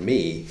thing for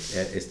me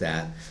is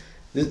that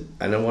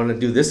I don't want to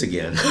do this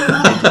again.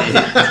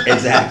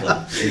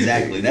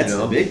 Exactly. That's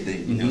the big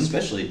thing,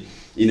 especially,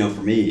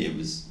 for me, it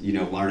was,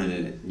 learning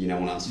it,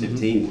 when I was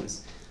 15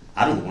 was,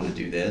 I don't want to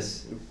do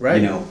this.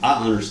 Right.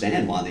 I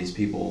understand why these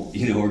people,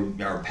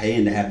 are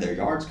paying to have their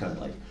yards cut,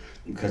 like,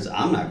 because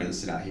I'm not going to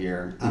sit out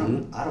here. I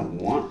don't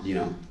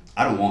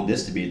want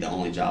this to be the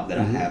only job that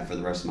I have for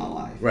the rest of my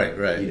life. Right.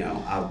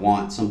 I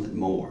want something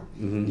more,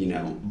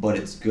 but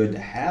it's good to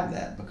have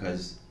that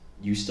because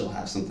you still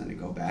have something to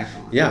go back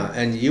on. Yeah,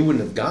 and you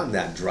wouldn't have gotten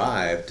that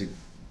drive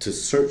to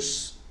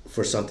search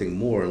for something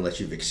more unless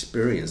you've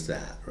experienced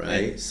that,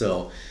 right?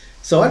 So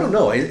I don't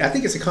know. I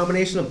think it's a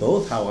combination of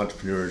both how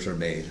entrepreneurs are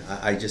made.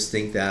 I just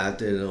think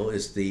that,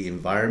 it's the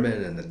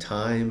environment and the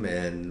time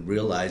and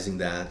realizing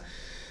that,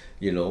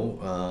 you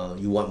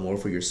want more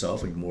for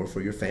yourself and more for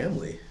your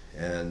family.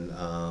 And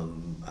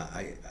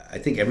I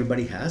think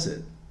everybody has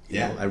it.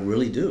 Yeah. I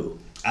really do.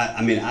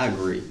 I mean, I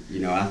agree.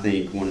 I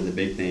think one of the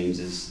big things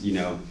is,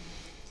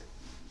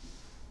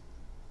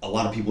 a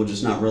lot of people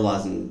just not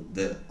realizing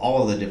that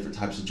all of the different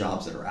types of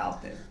jobs that are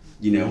out there,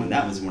 and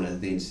that was one of the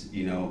things,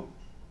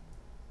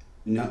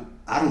 no,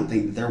 I don't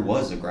think that there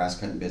was a grass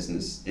cutting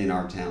business in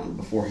our town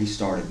before he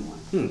started one,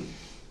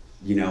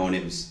 and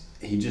it was,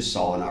 he just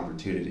saw an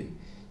opportunity,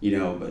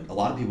 but a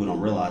lot of people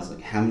don't realize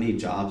like how many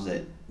jobs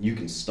that you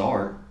can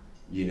start,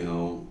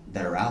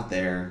 that are out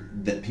there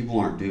that people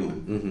aren't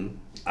doing. Mm-hmm.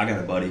 I got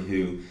a buddy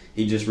who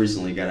he just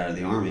recently got out of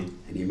the Army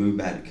and he moved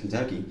back to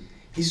Kentucky.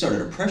 He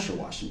started a pressure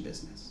washing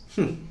business.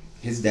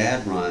 His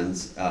dad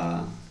runs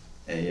a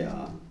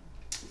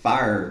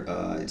fire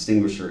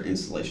extinguisher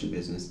installation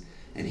business,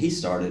 and he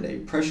started a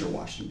pressure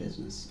washing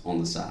business on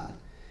the side.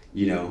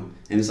 And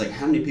it's like,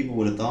 how many people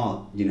would have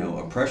thought,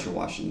 a pressure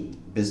washing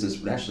business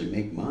would actually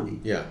make money?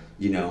 Yeah.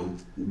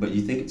 But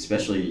you think,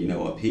 especially,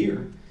 up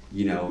here,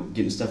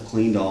 getting stuff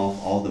cleaned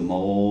off, all the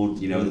mold,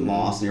 the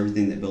moss and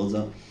everything that builds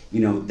up.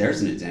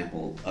 There's an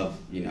example of,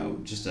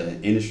 just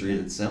an industry in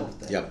itself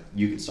that Yep.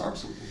 you could start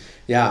something.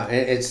 Yeah,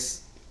 it's,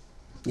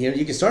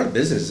 you can start a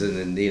business, and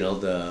then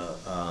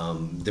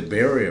the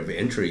barrier of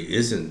entry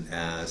isn't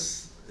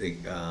as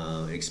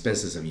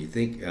expensive as you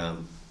think.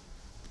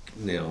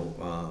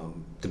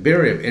 The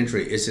barrier of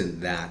entry isn't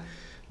that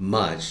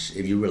much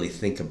if you really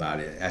think about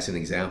it. As an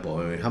example,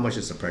 I mean, how much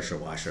is a pressure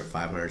washer?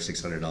 $500,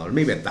 $600,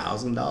 maybe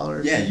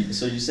 $1,000. Yeah,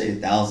 so you say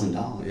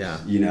 $1,000.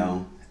 Yeah.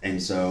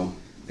 And so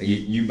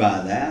you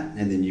buy that,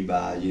 and then you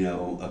buy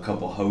a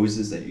couple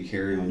hoses that you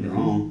carry on your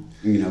own.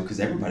 Because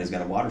everybody's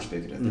got a water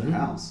spigot at their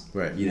house.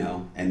 Right.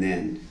 And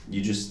then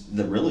you just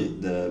the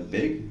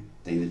big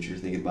thing that you're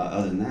thinking about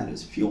other than that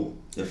is fuel.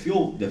 The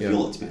fuel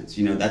expense.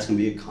 That's going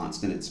to be a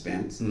constant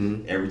expense.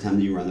 Every time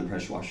you run the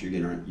pressure washer, you're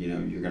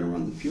gonna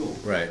run the fuel.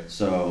 Right.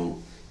 So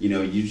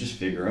you just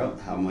figure out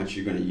how much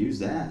you're going to use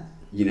that.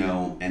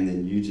 And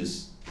then you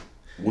just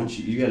once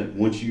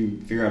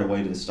you figure out a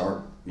way to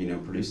start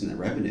producing that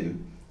revenue,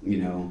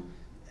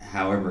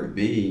 however it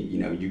be,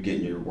 you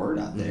getting your word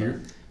out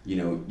there.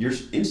 You're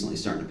instantly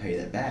starting to pay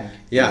that back.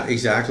 Yeah,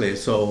 exactly.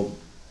 So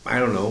I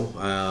don't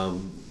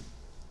know,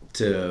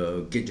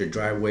 to get your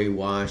driveway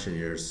washed and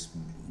your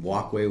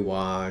walkway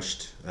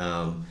washed,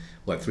 $300,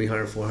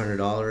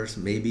 $400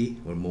 maybe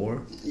or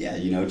more. Yeah,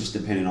 just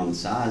depending on the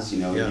size,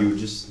 Yeah. you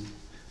just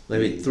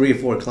maybe 3 or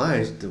 4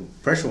 clients, the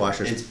pressure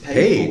washer's it's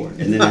paid for.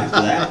 And then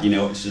after that,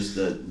 it's just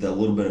the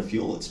little bit of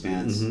fuel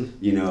expense,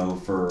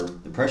 for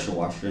the pressure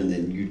washer, and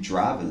then you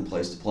driving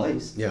place to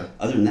place. Yeah.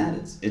 Other than that,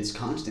 it's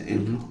constant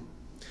income.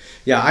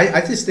 Yeah, I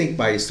just think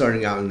by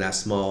starting out in that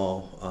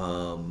small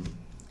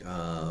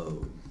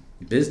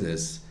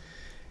business,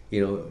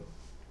 you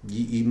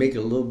make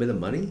a little bit of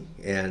money,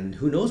 and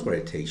who knows where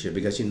it takes you,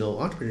 because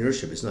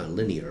entrepreneurship is not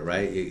linear,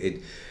 right?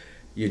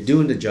 You're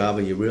doing the job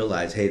and you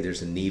realize, hey,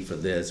 there's a need for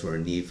this or a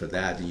need for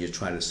that, and you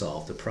try to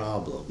solve the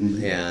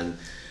problem. And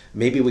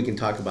maybe we can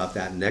talk about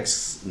that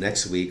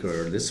next week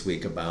or this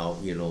week about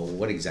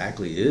what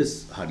exactly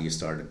is, how do you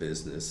start a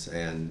business.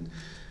 And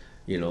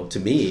to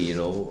me,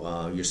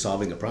 you're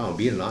solving a problem.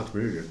 Being an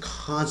entrepreneur, you're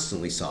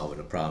constantly solving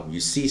a problem. You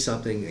see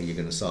something and you're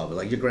going to solve it.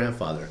 Like your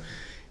grandfather,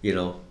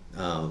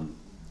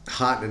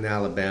 hot in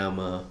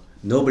Alabama,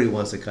 nobody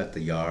wants to cut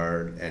the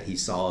yard, and he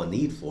saw a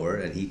need for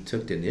it, and he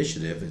took the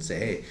initiative and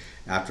said, hey,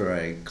 after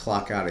I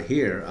clock out of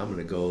here, I'm going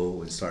to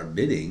go and start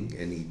bidding.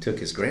 And he took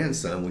his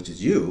grandson, which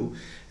is you,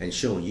 and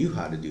showing you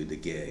how to do the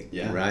gig,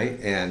 right?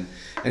 And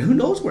who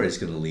knows where it's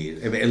going to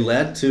lead. I mean, it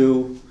led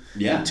to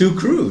 2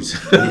 crews.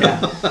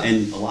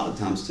 And a lot of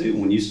times too,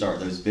 when you start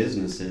those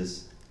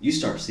businesses, you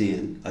start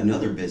seeing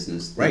another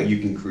business that you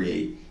can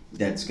create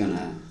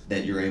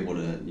that you're able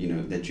to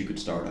that you could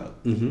start up.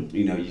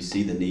 You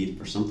see the need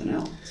for something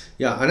else.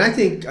 Yeah, and I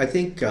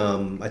think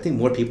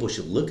more people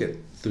should look at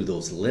through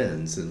those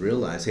lenses and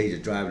realize, hey, you're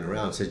driving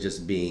around instead of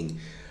just being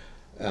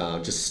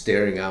just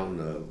staring out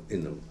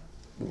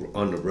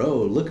on the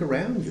road. Look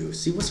around you,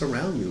 see what's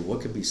around you, what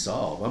can be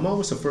solved. I'm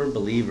always a firm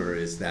believer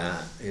is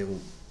that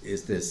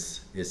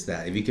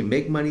if you can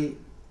make money,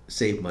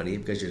 save money,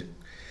 because you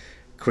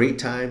create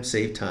time,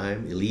 save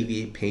time,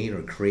 alleviate pain,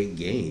 or create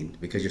gain,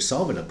 because you're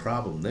solving a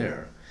problem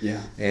there.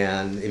 Yeah.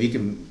 And if you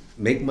can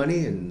make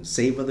money and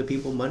save other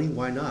people money,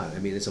 why not? I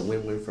mean, it's a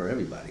win-win for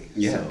everybody.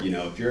 Yeah. So,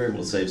 if you're able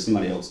to save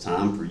somebody else's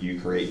time for you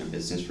creating a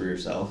business for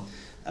yourself,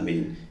 I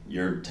mean,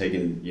 you're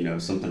taking,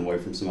 something away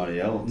from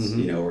somebody else,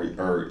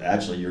 or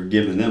actually you're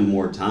giving them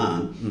more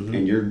time,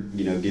 and you're,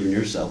 giving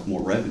yourself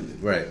more revenue.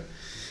 Right.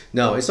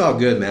 No, it's all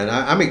good, man.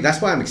 I mean,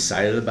 that's why I'm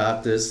excited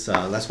about this.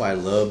 That's why I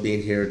love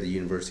being here at the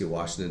University of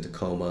Washington,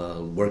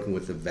 Tacoma, working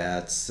with the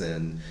vets,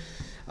 and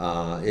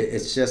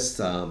it's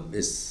just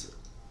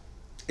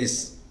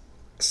it's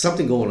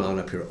something going on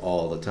up here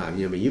all the time.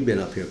 I mean, you've been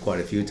up here quite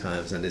a few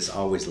times, and it's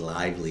always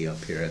lively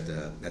up here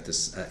at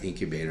this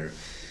incubator.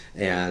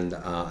 And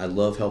I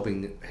love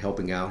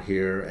helping out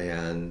here.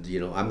 And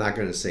I'm not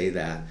going to say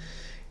that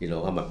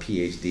I'm a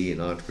PhD in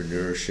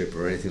entrepreneurship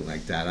or anything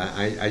like that.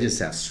 I just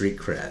have street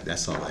cred.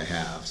 That's all I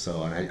have.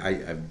 So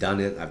I've done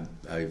it.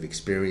 I've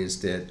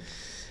experienced it,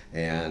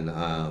 and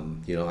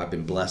I've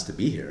been blessed to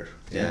be here.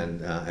 Yeah.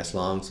 And as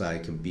long as I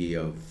can be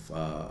of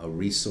a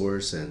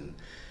resource and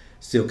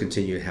still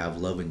continue to have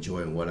love and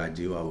joy in what I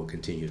do, I will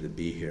continue to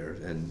be here.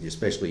 And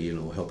especially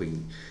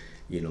helping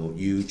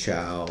you,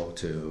 Chow,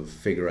 to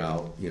figure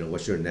out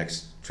what's your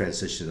next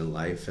transition in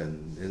life,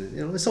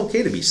 and it's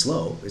okay to be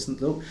slow.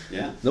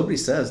 Nobody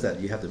says that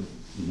you have to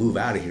move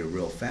out of here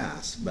real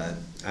fast, but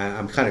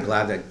I'm kind of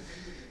glad that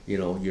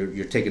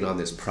you're taking on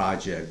this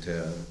project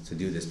to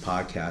do this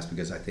podcast,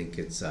 because I think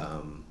it's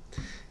going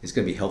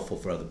to be helpful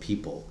for other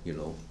people.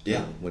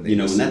 Yeah. When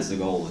And that's the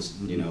goal is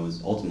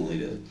is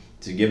ultimately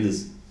to give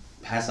this,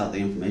 pass out the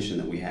information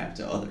that we have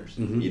to others.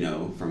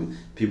 From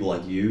people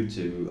like you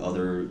to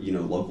other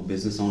local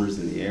business owners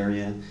in the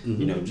area.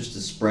 Just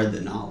to spread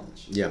the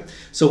knowledge. Yeah.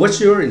 So what's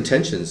your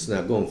intentions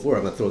now going forward?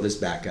 I'm gonna throw this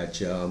back at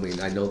you. I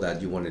mean, I know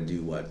that you want to do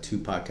 2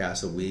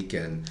 podcasts a week,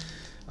 and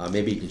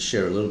maybe you can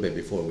share a little bit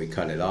before we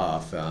cut it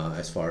off,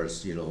 as far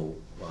as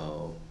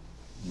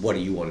what do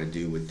you want to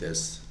do with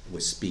this,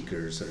 with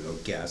speakers or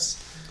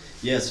guests?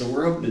 Yeah, so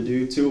we're hoping to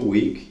do 2 a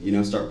week.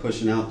 Start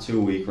pushing out 2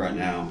 a week right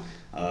now.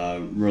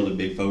 Really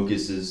big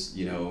focus is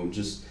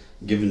just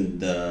giving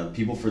the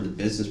people for the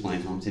business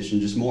plan competition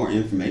just more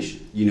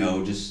information.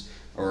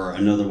 Or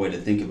another way to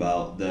think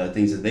about the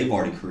things that they've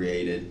already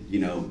created,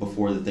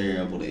 before that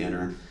they're able to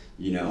enter,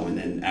 and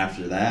then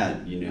after that,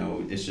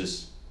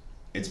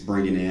 it's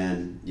bringing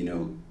in,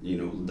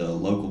 the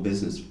local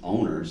business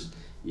owners,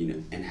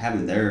 and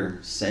having their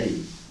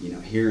say,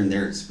 hearing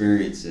their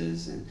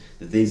experiences and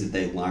the things that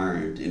they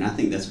learned. And I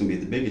think that's going to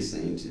be the biggest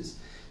thing is,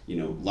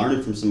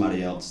 learning from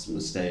somebody else's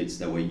mistakes.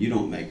 That way you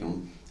don't make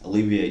them,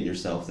 alleviating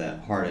yourself that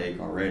heartache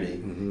already,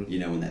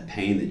 and that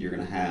pain that you're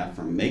going to have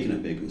from making a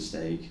big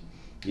mistake.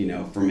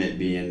 From it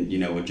being,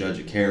 a judge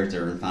of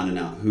character and finding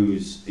out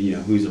who's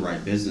the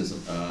right business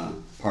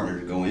partner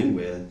to go in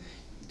with,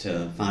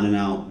 to finding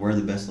out where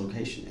the best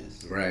location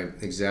is. Right,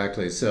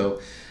 exactly.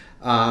 So,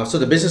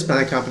 the business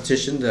plan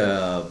competition,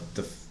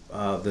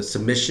 the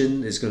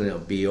submission is going to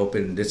be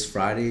open this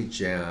Friday,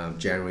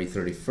 January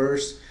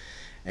 31st,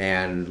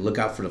 and look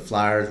out for the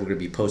flyers. We're going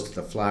to be posting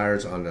the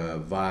flyers on the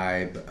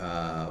Vibe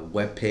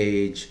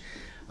webpage.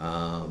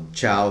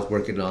 Chow's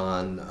working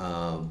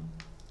on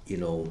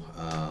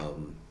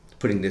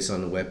putting this on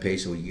the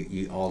webpage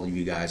so all of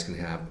you guys can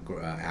have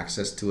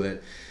access to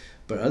it.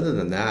 But other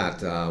than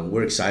that,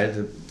 we're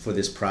excited for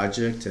this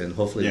project, and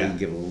hopefully we can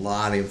give a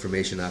lot of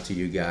information out to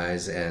you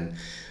guys. And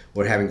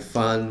we're having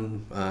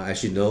fun.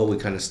 As you know, we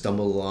kind of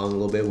stumble along a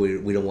little bit.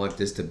 We don't want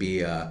this to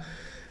be a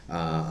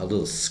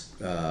little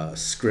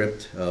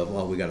script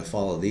of, we got to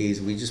follow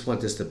these. We just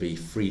want this to be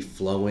free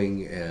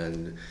flowing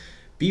and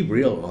be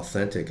real and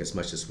authentic as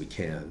much as we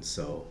can.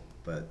 So,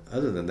 but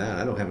other than that,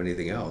 I don't have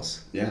anything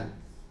else. Yeah.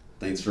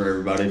 Thanks for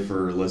everybody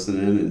for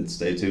listening, and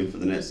stay tuned for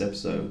the next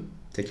episode.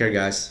 Take care,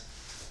 guys.